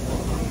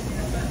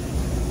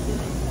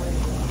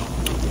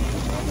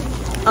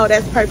 Oh,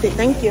 that's perfect.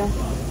 Thank you.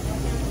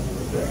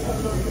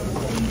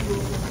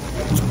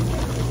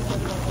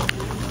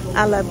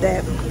 I love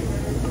that.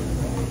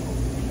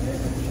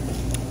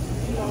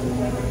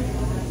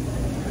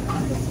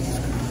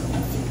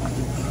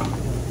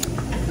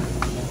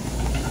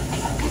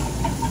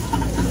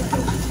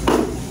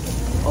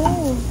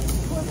 Oh,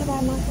 look at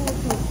that, my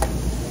favorite.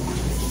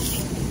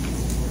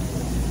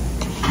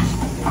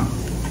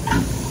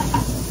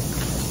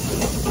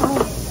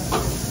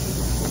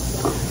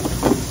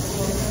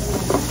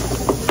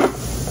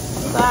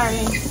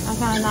 Sorry, I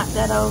kind of knocked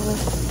that over.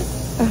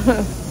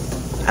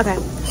 Okay,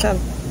 so.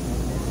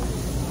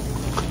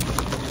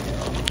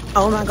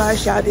 Oh my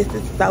gosh, y'all, this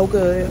is so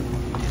good.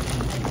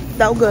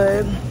 So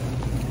good.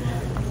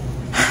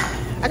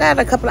 I got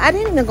a couple. I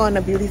didn't even go in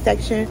the beauty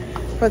section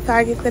for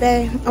Target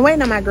today. I'm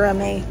waiting on my girl,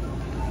 May.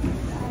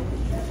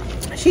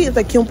 She is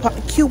a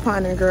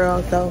couponer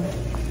girl, so.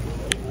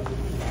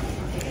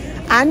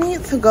 I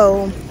need to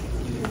go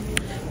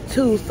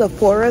to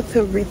Sephora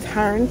to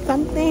return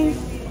something.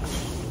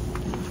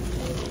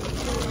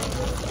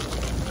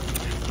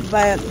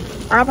 But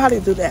I'll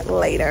probably do that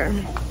later,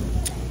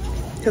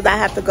 because I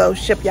have to go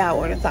ship y'all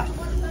orders off.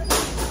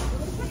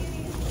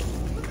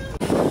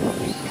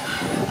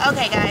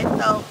 Okay guys,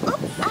 so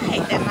oops, I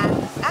hate that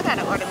I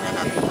gotta order me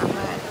another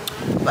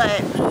something.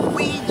 But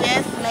we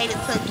just made it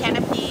to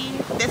Canopy.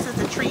 This is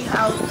a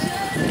Treehouse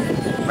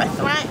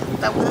restaurant.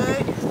 So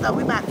good. So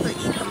we about to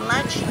eat some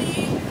lunch.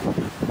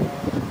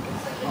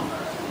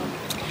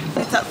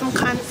 We took some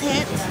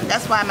content.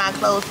 That's why my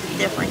clothes is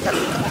different, because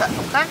we took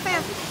some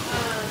content.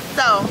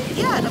 So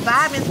yeah, the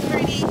vibe is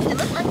pretty. It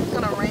looks like it's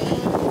gonna rain.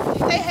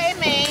 Say hey,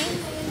 man.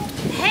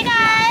 Hey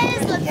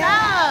guys, what's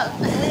up?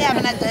 We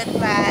having a good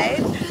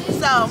vibe.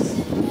 So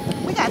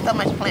we got so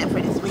much planned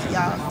for this week,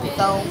 y'all.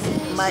 So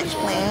much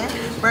planned.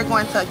 We're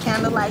going to a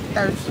candlelight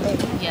Thursday.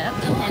 Yep.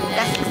 And then,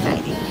 that's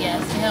exciting.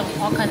 Yes, we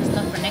have all kinds of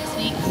stuff for next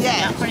week.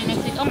 Yeah. Party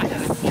next week. Oh my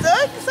god.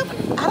 Good. Super.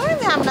 I don't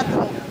even have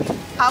nothing.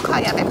 I'll call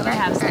y'all back. I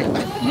have some.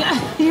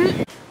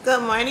 Yeah.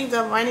 Good morning,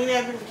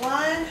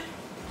 everyone.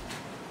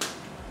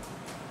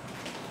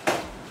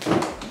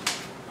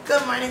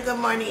 Good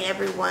morning,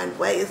 everyone.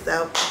 Wait,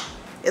 so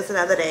it's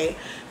another day.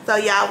 So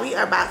y'all, we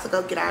are about to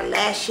go get our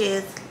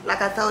lashes.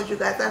 Like I told you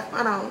guys,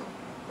 I don't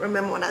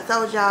remember when I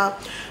told y'all,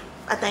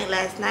 I think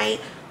last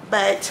night,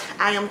 but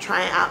I am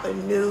trying out a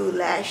new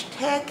lash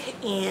tech,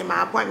 and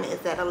my appointment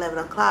is at 11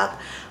 o'clock.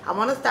 I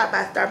want to stop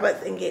by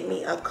Starbucks and get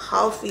me a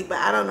coffee, but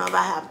I don't know if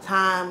I have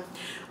time.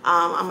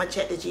 I'm gonna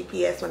check the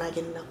GPS when I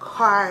get in the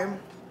car.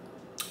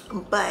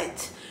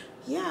 But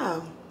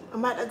yeah,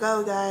 I'm about to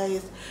go,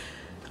 guys.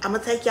 I'm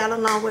gonna take y'all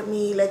along with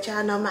me, let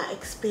y'all know my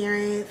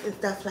experience and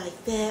stuff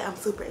like that. I'm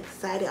super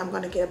excited. I'm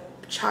gonna get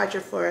a charger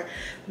for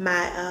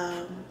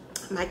my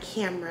my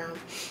camera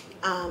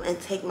and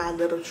take my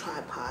little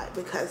tripod,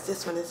 because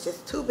this one is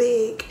just too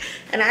big.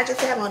 And I just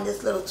have on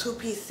this little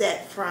two-piece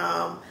set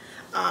from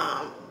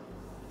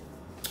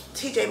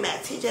TJ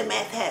Maxx. TJ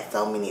Maxx had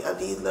so many of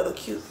these little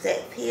cute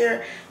sets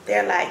here.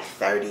 They're like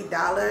 $30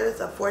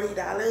 or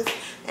 $40,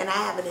 and I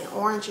have it in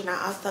orange, and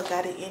I also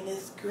got it in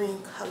this green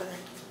color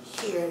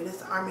here,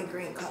 this army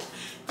green color.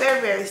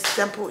 Very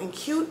simple and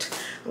cute.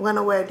 I'm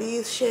gonna wear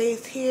these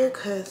shades here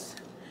because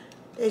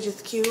they're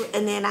just cute.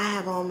 And then I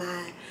have on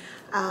my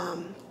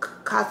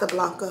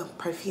Casablanca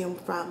perfume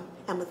from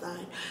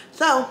Amazon.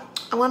 So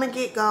I want to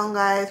get going,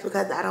 guys,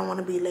 because I don't want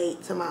to be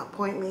late to my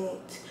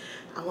appointment.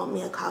 I want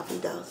me a coffee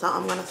though, so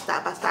I'm gonna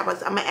stop by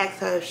Starbucks. I'm gonna ask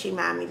her if she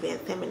mind me being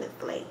 10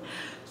 minutes late.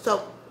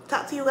 So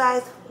talk to you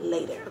guys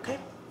later, okay?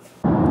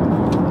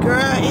 Girl,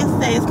 it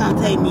says it's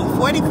gonna take me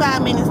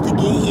 45 minutes to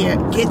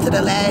get to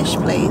the lash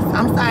place.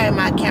 I'm sorry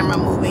my camera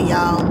moving,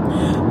 y'all.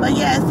 But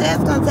yeah, it says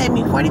it's gonna take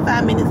me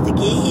 45 minutes to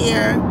get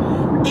here.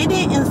 It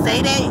didn't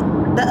say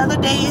that the other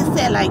day. It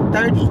said like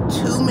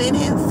 32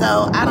 minutes.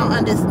 So I don't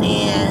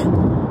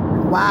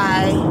understand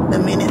why the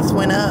minutes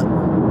went up.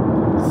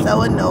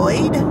 So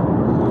annoyed.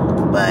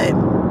 But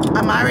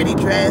I'm already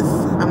dressed.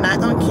 I'm not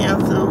gonna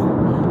cancel.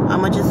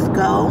 I'm gonna just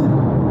go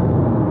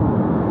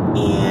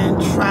and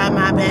try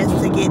my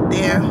best to get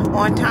there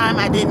on time.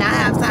 I did not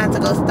have time to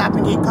go stop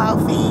and get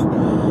coffee,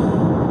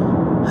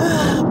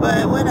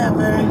 but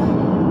whatever.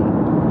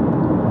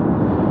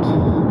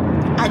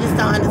 just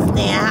don't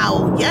understand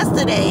how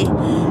yesterday,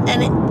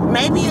 and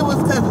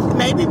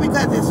maybe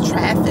because it's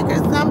traffic or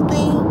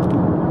something.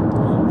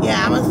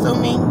 Yeah, I'm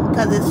assuming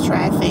because it's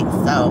traffic.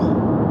 So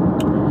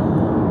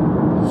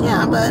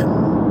yeah, but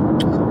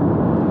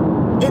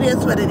it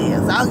is what it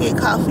is. I'll get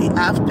coffee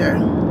after,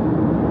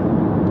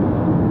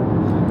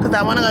 because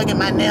I want to go get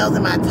my nails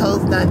and my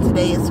toes done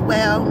today as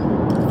well.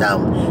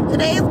 So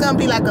today is gonna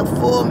be like a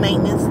full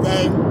maintenance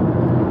day,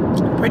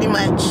 pretty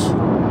much.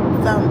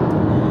 So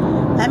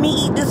let me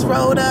eat this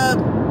rolled up,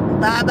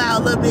 vibe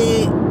out a little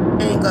bit,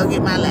 and go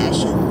get my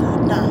lashes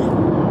done.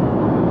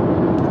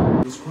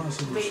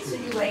 Wait till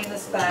you lay in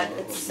this bed.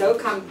 It's so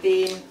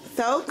comfy.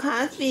 So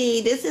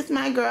comfy. This is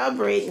my girl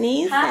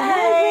Brittany.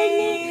 Hi.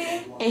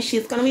 Brittany. And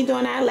she's gonna be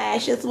doing our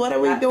lashes. What are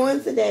we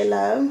doing today,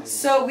 love?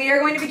 So we are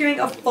going to be doing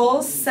a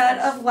full set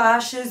of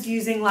lashes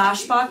using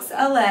Lashbox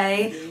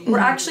LA. We're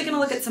actually going to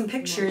look at some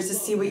pictures to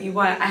see what you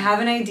want. I have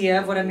an idea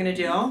of what I'm going to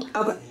do.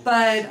 Okay.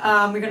 But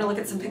we're going to look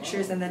at some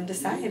pictures and then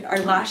decide our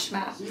lash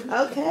map.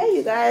 Okay,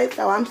 you guys.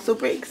 So I'm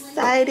super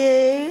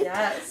excited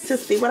to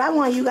see what I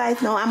want. You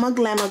guys know I'm a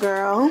glamour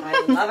girl.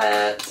 I love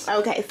it.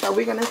 Okay, so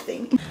we're gonna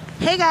see.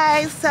 Hey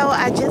guys, so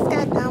I just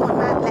got done with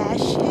my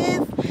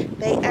lashes.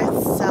 They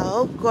are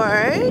so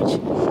gorgeous.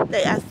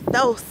 They are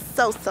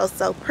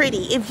so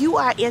pretty. If you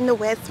are in the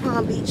West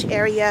Palm Beach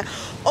area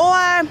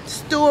or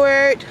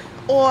Stewart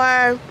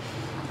or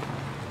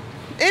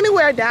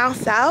anywhere down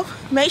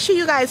south, make sure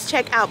you guys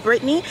check out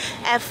Brittany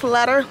at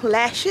Flutter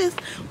Lashes.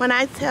 When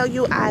I tell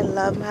you I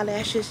love my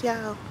lashes,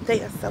 y'all,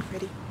 they are so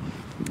pretty.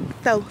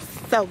 So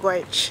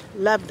gorgeous.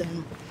 Love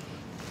them.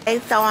 Okay,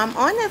 so I'm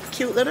on this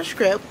cute little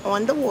strip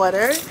on the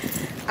water.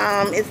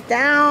 It's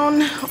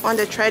down on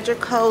the Treasure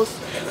Coast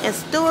in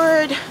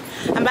Stewart.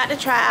 I'm about to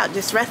try out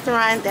this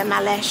restaurant that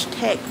my lash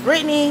tech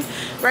Brittany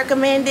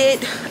recommended.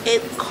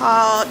 It's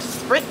called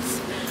Spritz.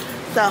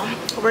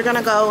 So we're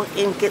gonna go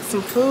and get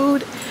some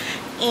food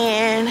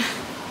and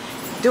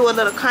do a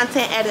little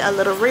content, edit a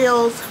little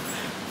reels.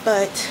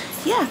 But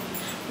yeah,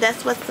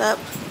 that's what's up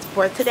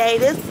for today.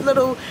 This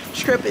little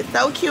strip is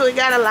so cute. It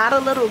got a lot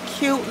of little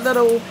cute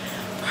little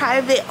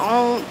private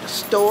owned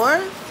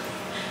stores.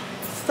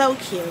 So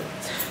cute.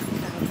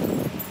 So,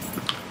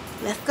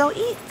 let's go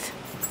eat.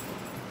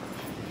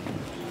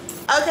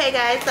 Okay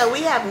guys, so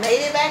we have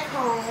made it back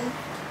home.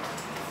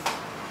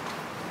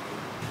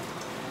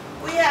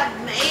 We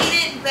have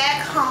made it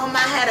back home. I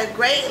had a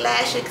great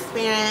lash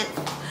experience.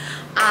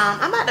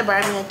 I'm about to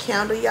burn me a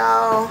candle,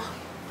 y'all.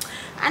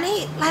 I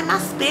need, like, my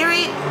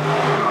spirit.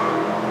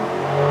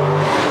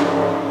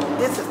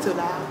 This is too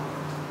loud.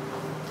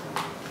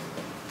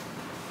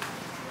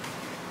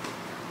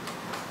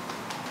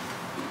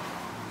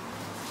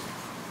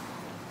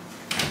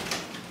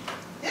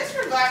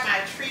 Disregard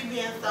my tree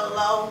being so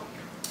low.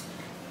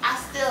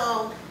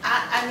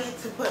 I need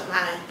to put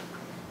my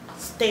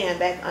stand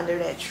back under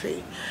that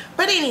tree.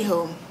 But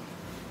anywho,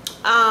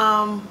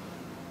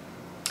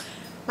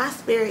 my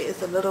spirit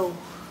is a little,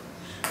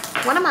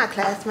 one of my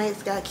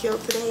classmates got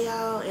killed today,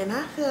 y'all, and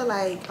I feel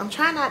like I'm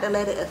trying not to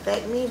let it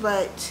affect me,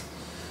 but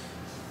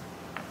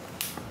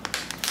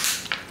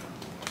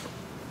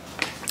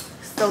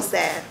so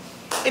sad.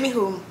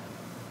 Anywho,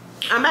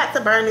 I'm about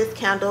to burn this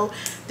candle.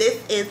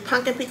 This is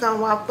pumpkin pecan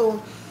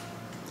waffle.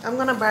 I'm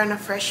gonna burn a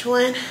fresh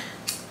one,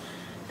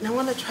 and I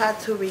want to try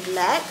to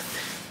relax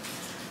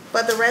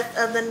for the rest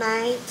of the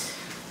night.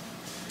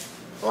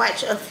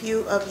 Watch a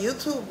few of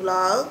YouTube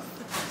vlogs.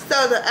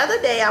 So the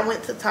other day I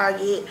went to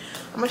Target.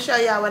 I'm gonna show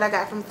y'all what I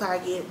got from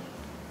Target.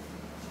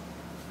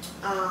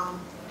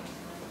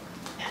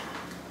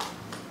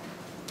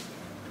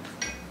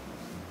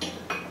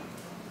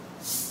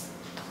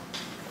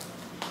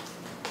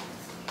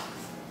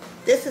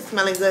 This is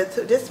smelling good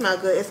too. This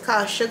smells good. It's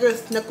called Sugar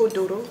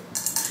Snickerdoodle.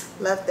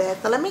 Love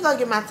that. So let me go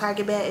get my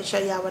Target bag and show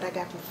y'all what I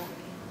got from Target.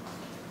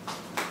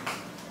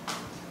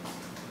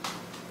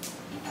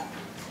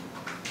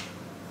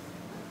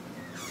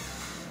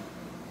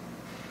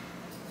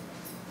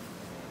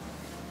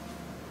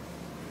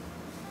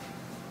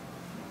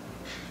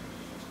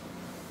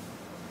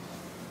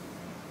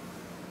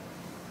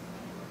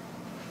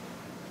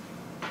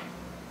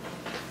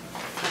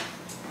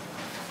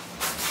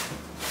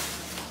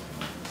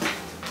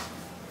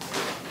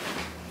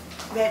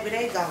 Baby,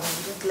 they gone.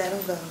 Just let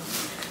them go.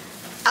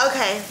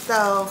 Okay,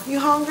 so you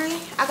hungry?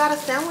 I got a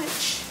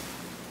sandwich.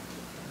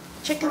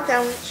 Chicken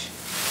sandwich.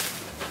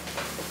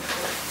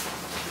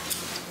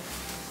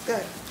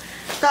 Good.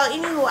 So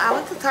anywho, I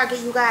went to Target,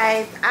 you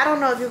guys. I don't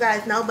know if you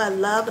guys know, but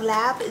Love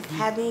Lab is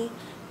having,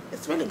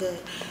 it's really good.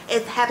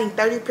 It's having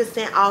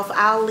 30% off.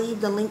 I'll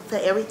leave the link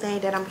to everything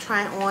that I'm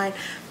trying on.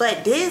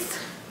 But this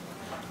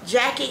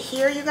jacket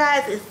here, you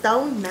guys, is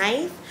so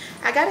nice.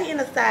 I got it in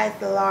a size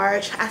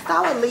large. I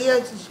saw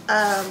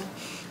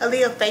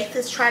Aaliyah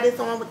Faces try this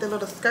on with the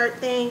little skirt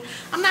thing.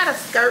 I'm not a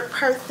skirt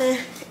person.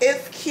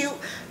 It's cute,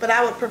 but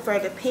I would prefer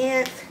the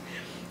pants.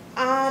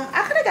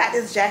 I could have got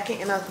this jacket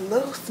in a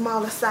little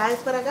smaller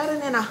size, but I got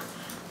it in a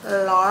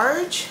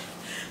large.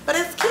 But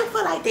it's cute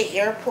for like the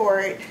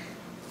airport.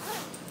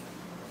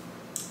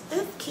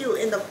 It's cute,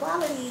 and the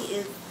quality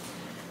is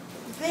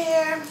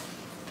there.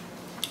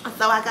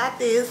 So I got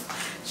this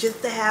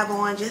just to have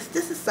on.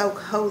 This is so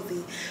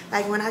cozy.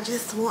 Like when I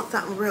just want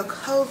something real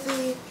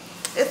cozy.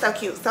 It's so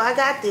cute. So I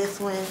got this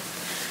one.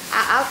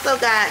 I also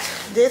got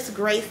this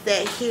gray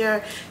set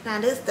here. Now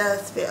this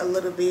does fit a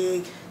little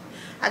big.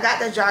 I got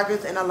the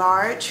joggers in a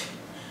large.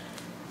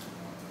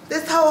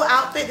 This whole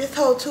outfit, this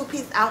whole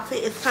two-piece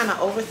outfit is kind of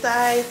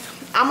oversized.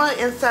 I'm gonna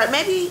insert,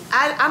 maybe,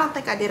 I don't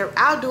think I did it.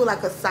 I'll do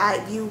like a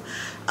side view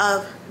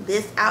of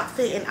this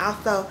outfit and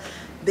also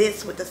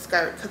this with the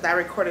skirt because I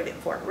recorded it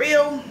for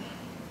real.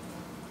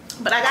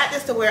 But I got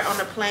this to wear on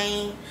the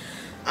plane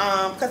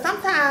because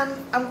sometimes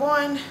I'm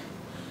going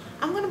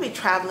to be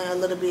traveling a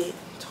little bit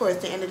towards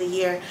the end of the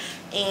year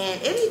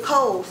and it be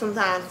cold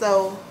sometimes.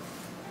 So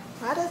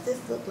why does this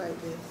look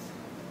like this?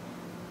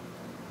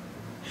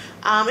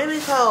 It be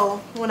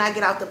cold when I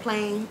get off the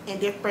plane in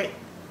different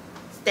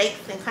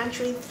states and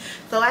countries.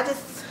 So I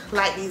just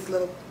like these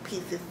little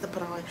pieces to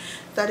put on.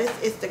 So this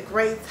is the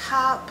gray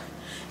top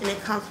and it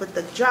comes with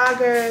the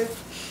joggers.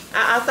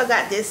 I also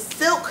got this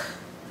silk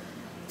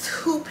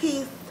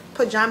two-piece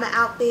pajama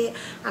outfit.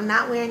 I'm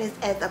not wearing this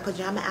as a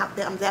pajama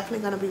outfit. I'm definitely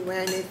going to be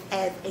wearing this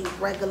as a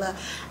regular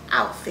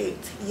outfit,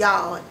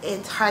 y'all.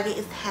 And Target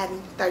is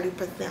having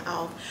 30%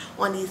 off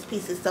on these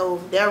pieces,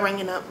 so they're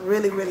ringing up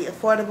really, really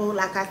affordable.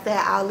 Like I said,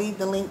 I'll leave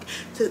the link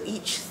to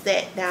each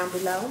set down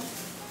below.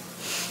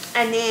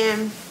 And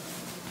then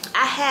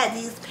I had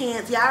these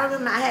pants. Y'all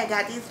remember I had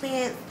got these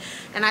pants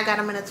and I got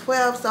them in a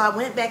 12, so I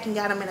went back and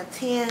got them in a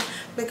 10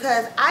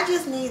 because I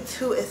just need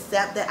to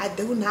accept that I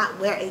do not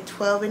wear a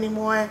 12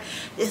 anymore.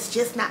 It's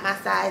just not my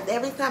size.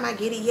 Every time I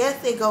get it,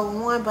 yes, it go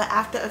on, but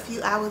after a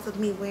few hours of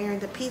me wearing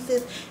the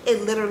pieces,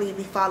 it literally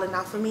be falling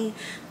off of me.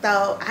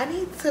 So I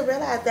need to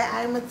realize that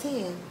I am a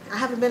 10. I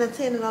haven't been a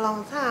 10 in a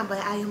long time, but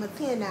I am a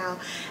 10 now.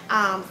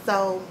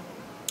 So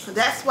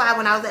that's why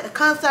when I was at the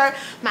concert,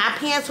 my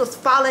pants was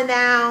falling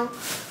down.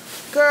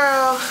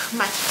 Girl,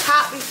 my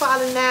top be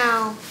falling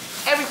down.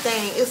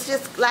 Everything. It's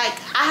just like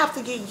I have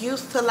to get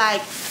used to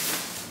like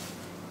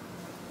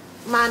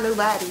my new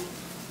body.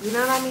 You know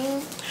what I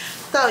mean?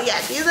 So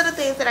yeah, these are the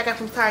things that I got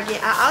from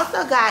Target. I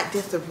also got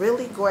this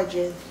really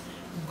gorgeous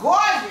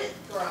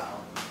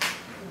girl,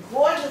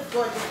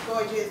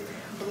 gorgeous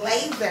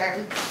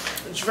blazer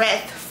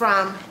dress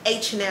from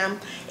H&M.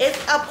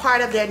 It's a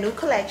part of their new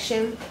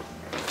collection.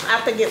 I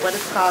forget what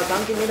it's called.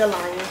 Don't give me the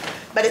line.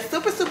 But it's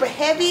super, super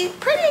heavy.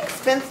 Pretty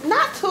expensive.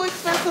 Not too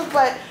expensive,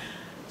 but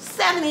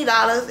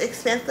 $70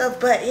 expensive.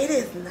 But it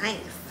is nice.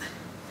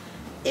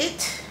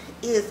 It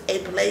is a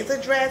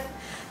blazer dress.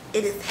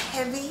 It is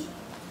heavy.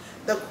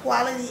 The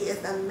quality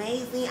is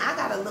amazing. I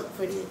gotta look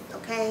for this,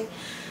 okay?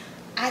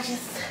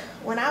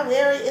 When I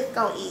wear it, it's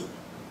gonna eat.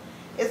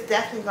 It's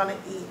definitely gonna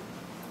eat.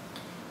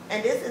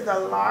 And this is a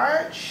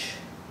large.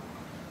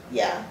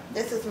 Yeah,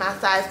 this is my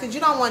size because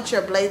you don't want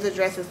your blazer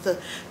dresses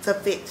to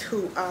fit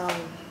too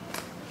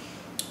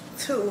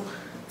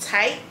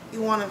tight.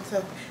 You want them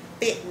to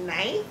fit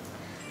nice.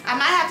 I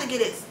might have to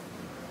get it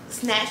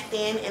snatched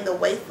in the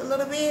waist a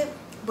little bit,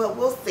 but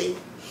we'll see.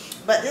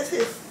 But this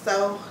is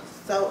so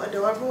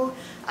adorable.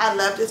 I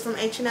love this from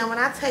H&M. When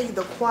I tell you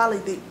the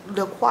quality,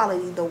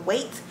 the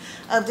weight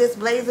of this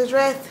blazer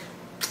dress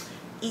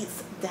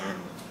eats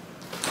down.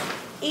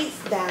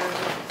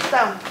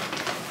 So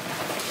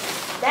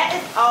that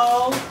is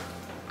all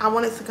I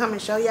wanted to come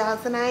and show y'all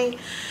tonight.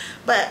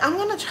 But I'm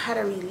gonna try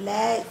to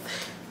relax,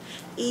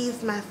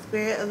 ease my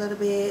spirit a little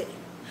bit.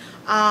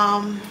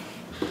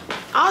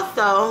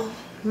 Also,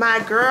 my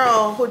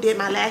girl who did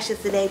my lashes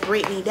today,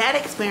 Brittany, that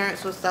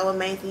experience was so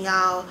amazing,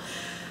 y'all.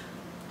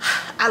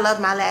 I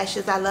love my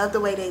lashes. I love the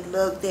way they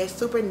look. They're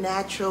super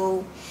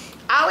natural.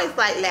 I always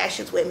like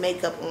lashes with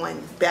makeup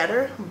on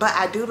better, but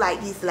I do like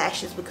these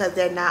lashes because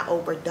they're not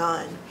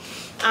overdone.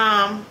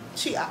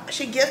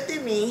 She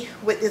gifted me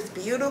with this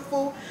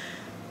beautiful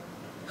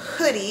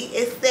hoodie.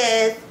 It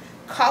says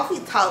coffee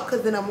talk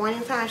because in the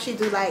morning time she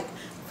do like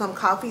some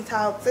coffee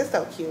talks. It's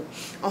so cute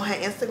on her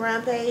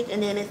Instagram page.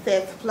 And then it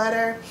says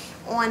flutter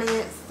on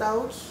it.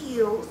 So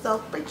cute,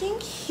 so freaking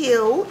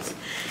cute.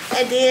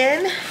 And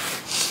then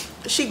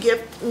she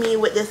gifted me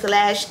with this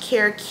lash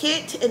care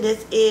kit, and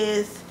this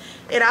is,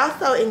 it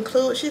also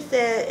includes, she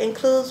said,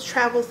 includes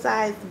travel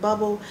size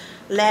bubble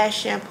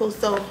lash shampoo.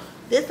 So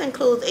this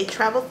includes a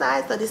travel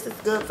size, so this is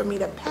good for me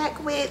to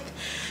pack with.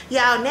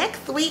 Y'all,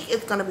 next week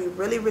is going to be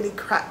really, really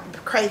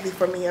crazy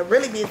for me. A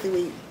really busy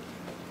week.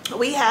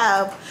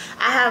 I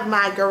have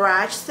my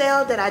garage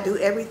sale that I do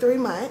every 3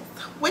 months,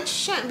 which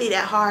shouldn't be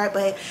that hard,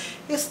 but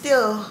it's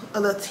still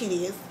a little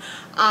tedious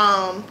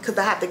because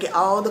I have to get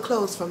all the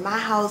clothes from my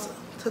house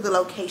to the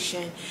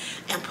location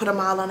and put them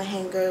all on a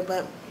hanger.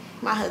 But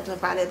my husband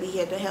probably be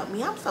here to help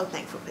me. I'm so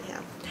thankful for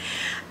him.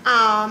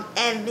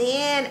 And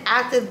then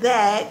after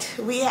that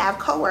we have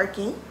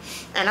co-working,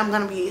 and I'm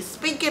going to be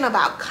speaking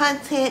about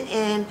content,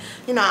 and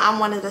you know, I'm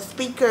one of the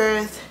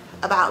speakers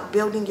about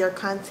building your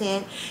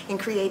content and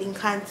creating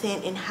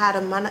content and how to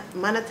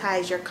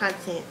monetize your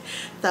content.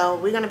 So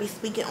we're going to be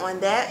speaking on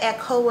that at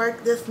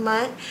co-work this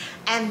month.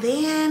 And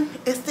then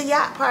it's the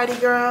yacht party,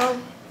 girl.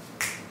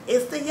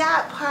 it's the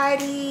yacht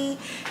party.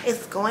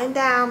 It's going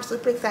down. I'm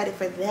super excited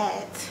for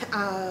that.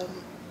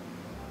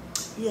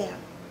 Yeah,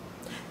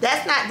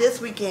 that's not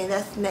this weekend,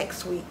 that's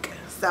next week,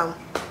 so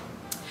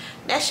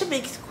that should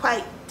be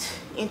quite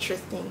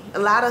interesting. A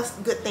lot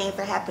of good things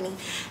are happening.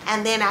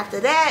 And then after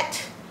that,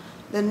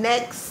 the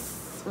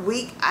next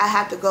week I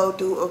have to go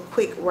do a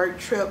quick work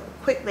trip,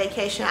 quick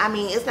vacation. I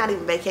mean, it's not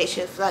even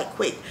vacation, it's like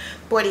quick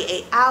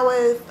 48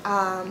 hours.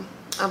 I'm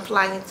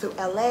flying to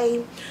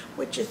LA,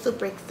 which is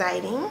super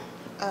exciting.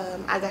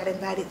 I got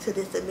invited to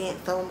this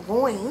event, so I'm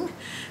going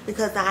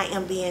because I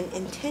am being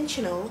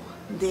intentional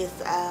this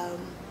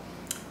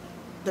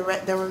the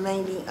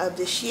remaining of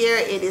this year.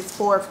 It is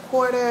 4th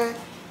quarter.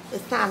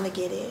 It's time to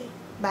get it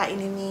by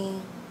any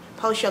means.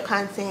 Post your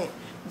content,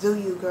 do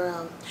you,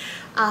 girl.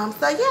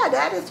 So yeah,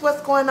 that is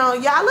what's going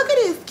on. Y'all, look at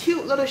these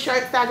cute little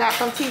shirts I got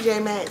from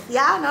TJ Maxx.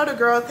 Y'all know the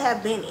girls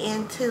have been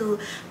into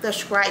the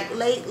stripe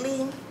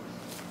lately,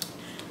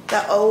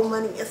 the old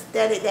money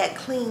aesthetic, that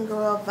clean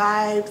girl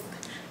vibes.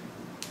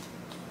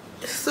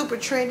 Super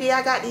trendy.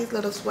 I got these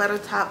little sweater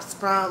tops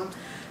from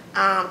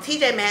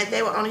TJ Maxx.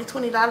 They were only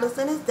 $20,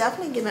 and it's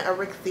definitely giving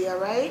Arixia,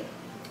 right?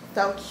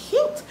 So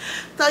cute.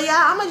 So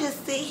yeah, I'm gonna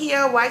just sit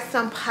here, watch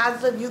some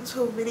positive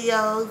YouTube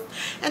videos,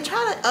 and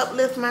try to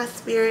uplift my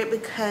spirit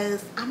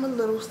because I'm a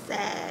little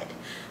sad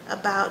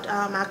about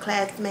my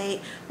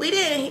classmate.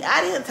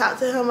 I didn't talk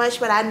to him much,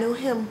 but I knew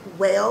him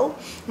well.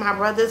 My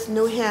brothers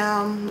knew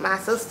him, my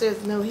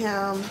sisters knew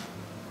him.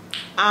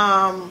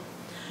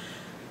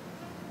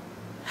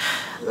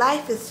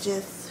 Life is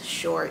just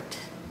short,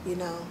 you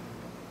know.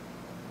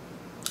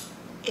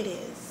 It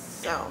is.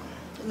 So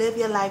live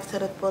your life to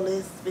the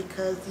fullest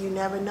because you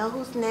never know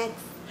who's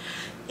next.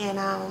 And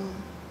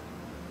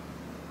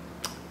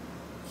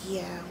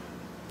yeah,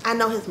 I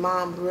know his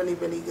mom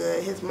really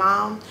good. His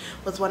mom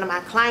was one of my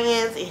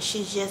clients, and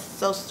she's just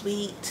so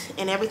sweet,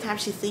 and every time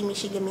she see me,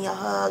 she give me a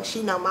hug.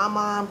 She know my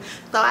mom,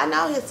 so I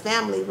know his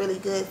family really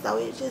good. So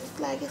it's just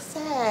like, it's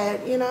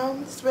sad, you know.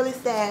 It's really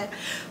sad,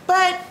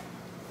 but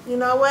you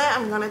know what,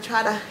 I'm gonna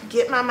try to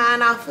get my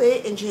mind off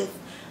it and just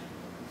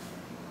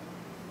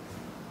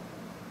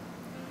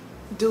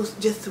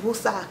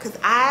woosah, because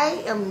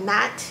I am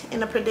not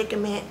in a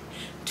predicament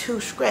to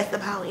stress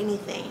about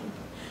anything.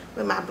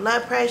 With my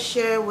blood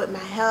pressure, with my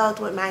health,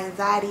 with my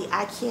anxiety,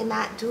 I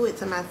cannot do it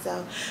to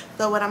myself.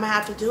 So what I'm gonna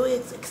have to do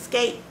is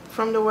escape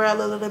from the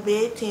world a little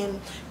bit and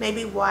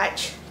maybe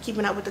watch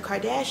Keeping Up with the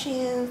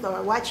Kardashians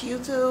or watch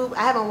YouTube.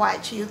 I haven't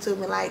watched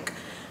YouTube in like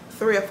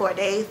 3 or 4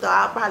 days, so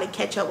I'll probably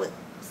catch up with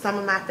some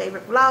of my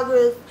favorite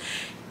vloggers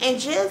and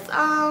just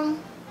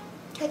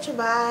catch a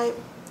vibe.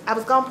 I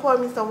was gonna pour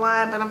me some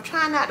wine, but I'm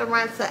trying not to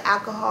run to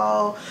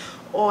alcohol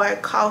or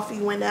coffee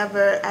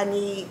whenever I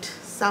need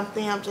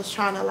something. I'm just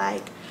trying to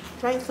like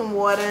drink some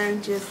water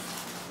and just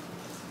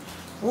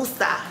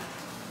woosah.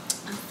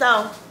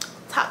 So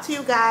talk to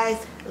you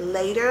guys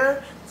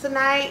later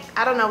tonight.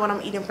 I don't know what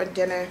I'm eating for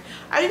dinner.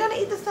 Are you gonna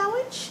eat the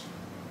sandwich?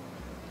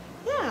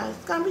 Yeah,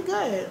 it's gonna be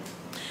good.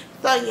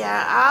 So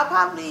yeah, I'll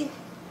probably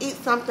eat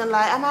something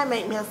like, I might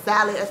make me a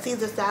salad, a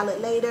Caesar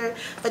salad later.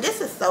 But this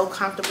is so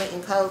comfortable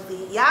and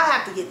cozy. Y'all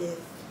have to get this.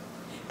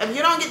 If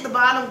you don't get the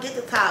bottom, get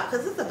the top,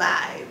 because it's a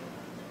vibe.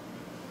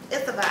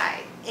 It's a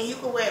vibe. And you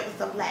can wear it with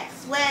some black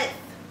sweats.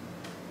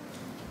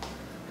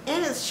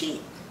 And it's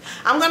cheap.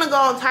 I'm going to go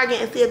on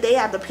Target and see if they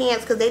have the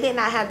pants, because they did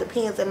not have the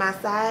pants in my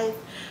size.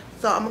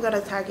 So I'm going to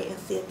go to Target and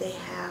see if they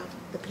have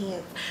the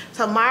pants.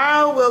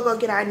 Tomorrow we'll go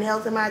get our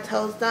nails and my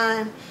toes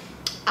done.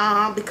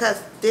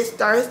 Because this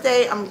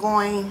Thursday I'm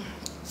going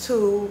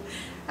to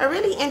a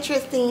really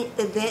interesting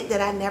event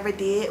that I never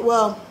did.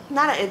 Well,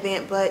 not an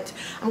event, but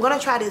I'm going to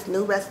try this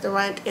new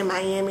restaurant in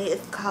Miami.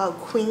 It's called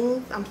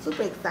Queens. I'm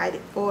super excited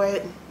for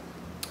it.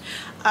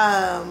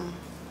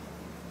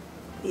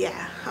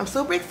 Yeah, I'm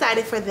super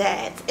excited for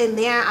that. And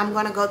then I'm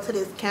going to go to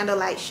this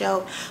candlelight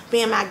show.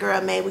 Me and my girl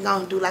May, we're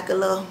going to do like a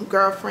little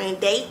girlfriend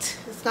date.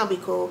 It's going to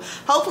be cool.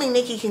 Hopefully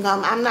Nikki can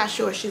come. I'm not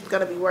sure if she's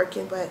going to be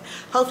working, but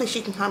hopefully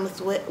she can come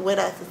with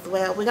us as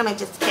well. We're going to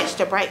just catch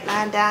the bright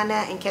line down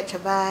there and catch a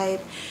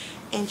vibe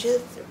and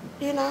just,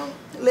 you know,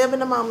 live in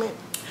the moment.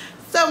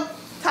 So,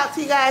 talk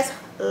to you guys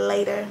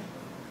later.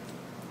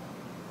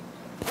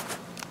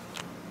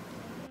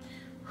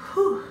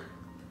 Whew.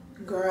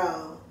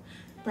 Girl.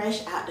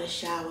 Fresh out the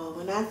shower.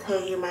 When I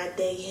tell you my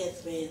day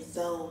has been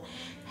so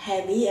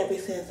heavy ever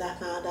since I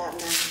found out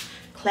my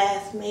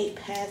classmate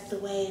passed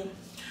away.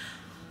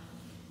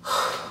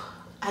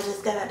 I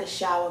just got out the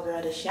shower,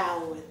 girl. The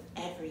shower with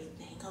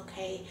everything,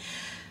 okay?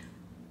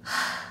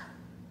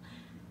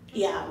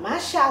 Yeah, my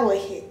shower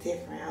hit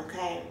different,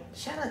 okay?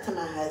 Shout out to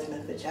my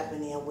husband for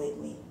jumping in with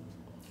me.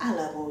 I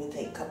love when we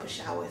take a couple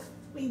showers.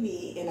 We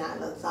be in our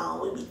little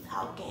zone. We be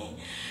talking.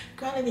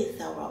 Girl, it be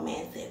so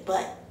romantic.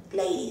 But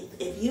ladies,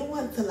 if you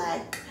want to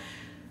like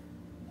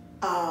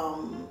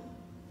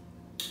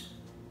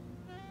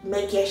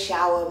make your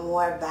shower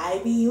more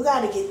vibey, you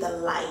gotta get the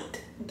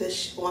light.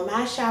 When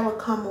my shower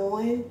come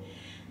on,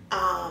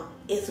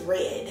 it's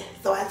red.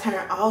 So I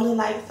turn all the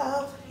lights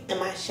off and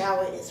my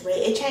shower is red.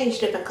 It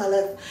changed different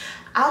colors.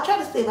 I'll try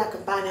to see if I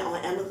can find it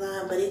on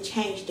Amazon, but it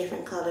changed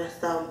different colors.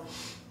 So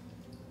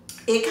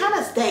it kind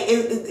of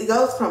it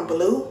goes from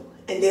blue,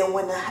 and then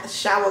when the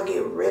shower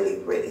get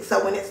really,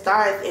 so when it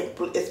starts,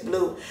 it's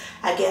blue.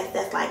 I guess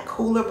that's like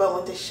cooler, but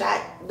when the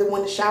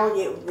shower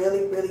get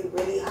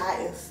really hot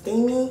and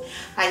steamy,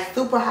 like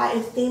super hot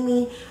and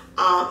steamy,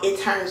 it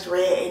turns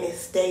red and it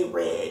stay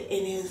red.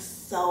 It is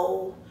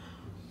so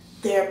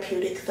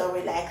therapeutic, so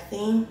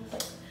relaxing.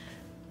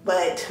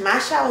 But my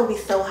shower be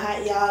so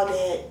hot, y'all,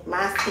 that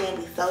my skin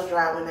be so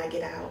dry when I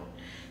get out.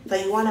 So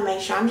you want to make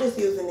sure, I'm just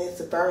using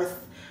this Burst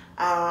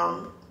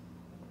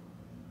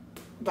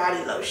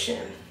body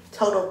lotion,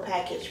 total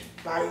package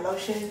body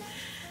lotion,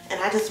 and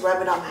I just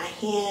rub it on my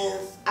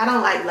hands. I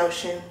don't like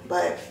lotion,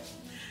 but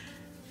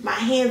my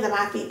hands and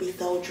my feet be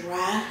so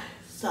dry,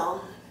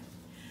 so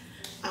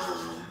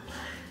I'm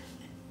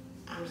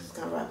just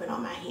gonna rub it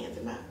on my hands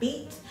and my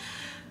feet.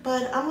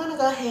 But I'm gonna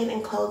go ahead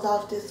and close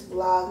off this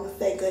vlog and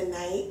say good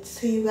night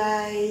to you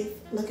guys.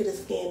 Look at the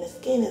skin.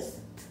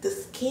 The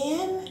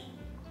skin.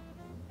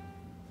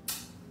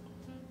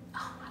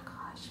 Oh my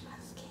gosh,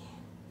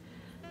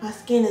 my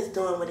skin is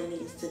doing what it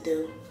needs to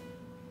do.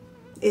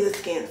 The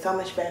skin so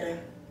much better.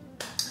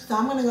 So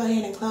I'm gonna go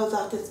ahead and close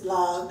off this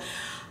vlog.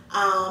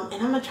 And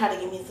I'm gonna try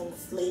to get me some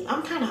sleep.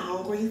 I'm kind of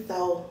hungry,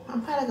 so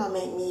I'm probably gonna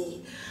make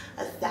me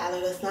a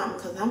salad or something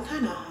because I'm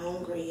kind of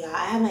hungry, y'all.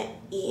 I haven't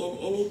eaten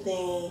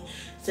anything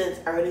since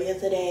earlier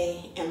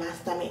today, and my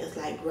stomach is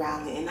like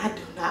growling, and I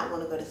do not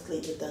want to go to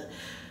sleep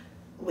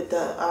with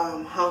the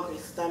hungry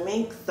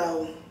stomach.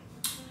 So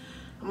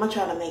I'm gonna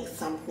try to make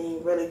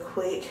something really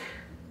quick.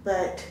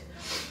 But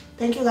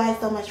thank you guys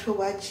so much for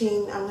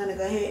watching. I'm gonna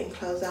go ahead and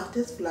close out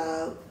this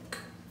vlog.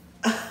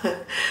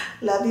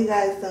 Love you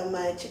guys so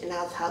much, and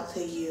I'll talk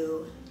to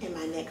you in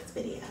my next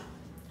video.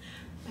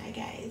 Bye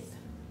guys.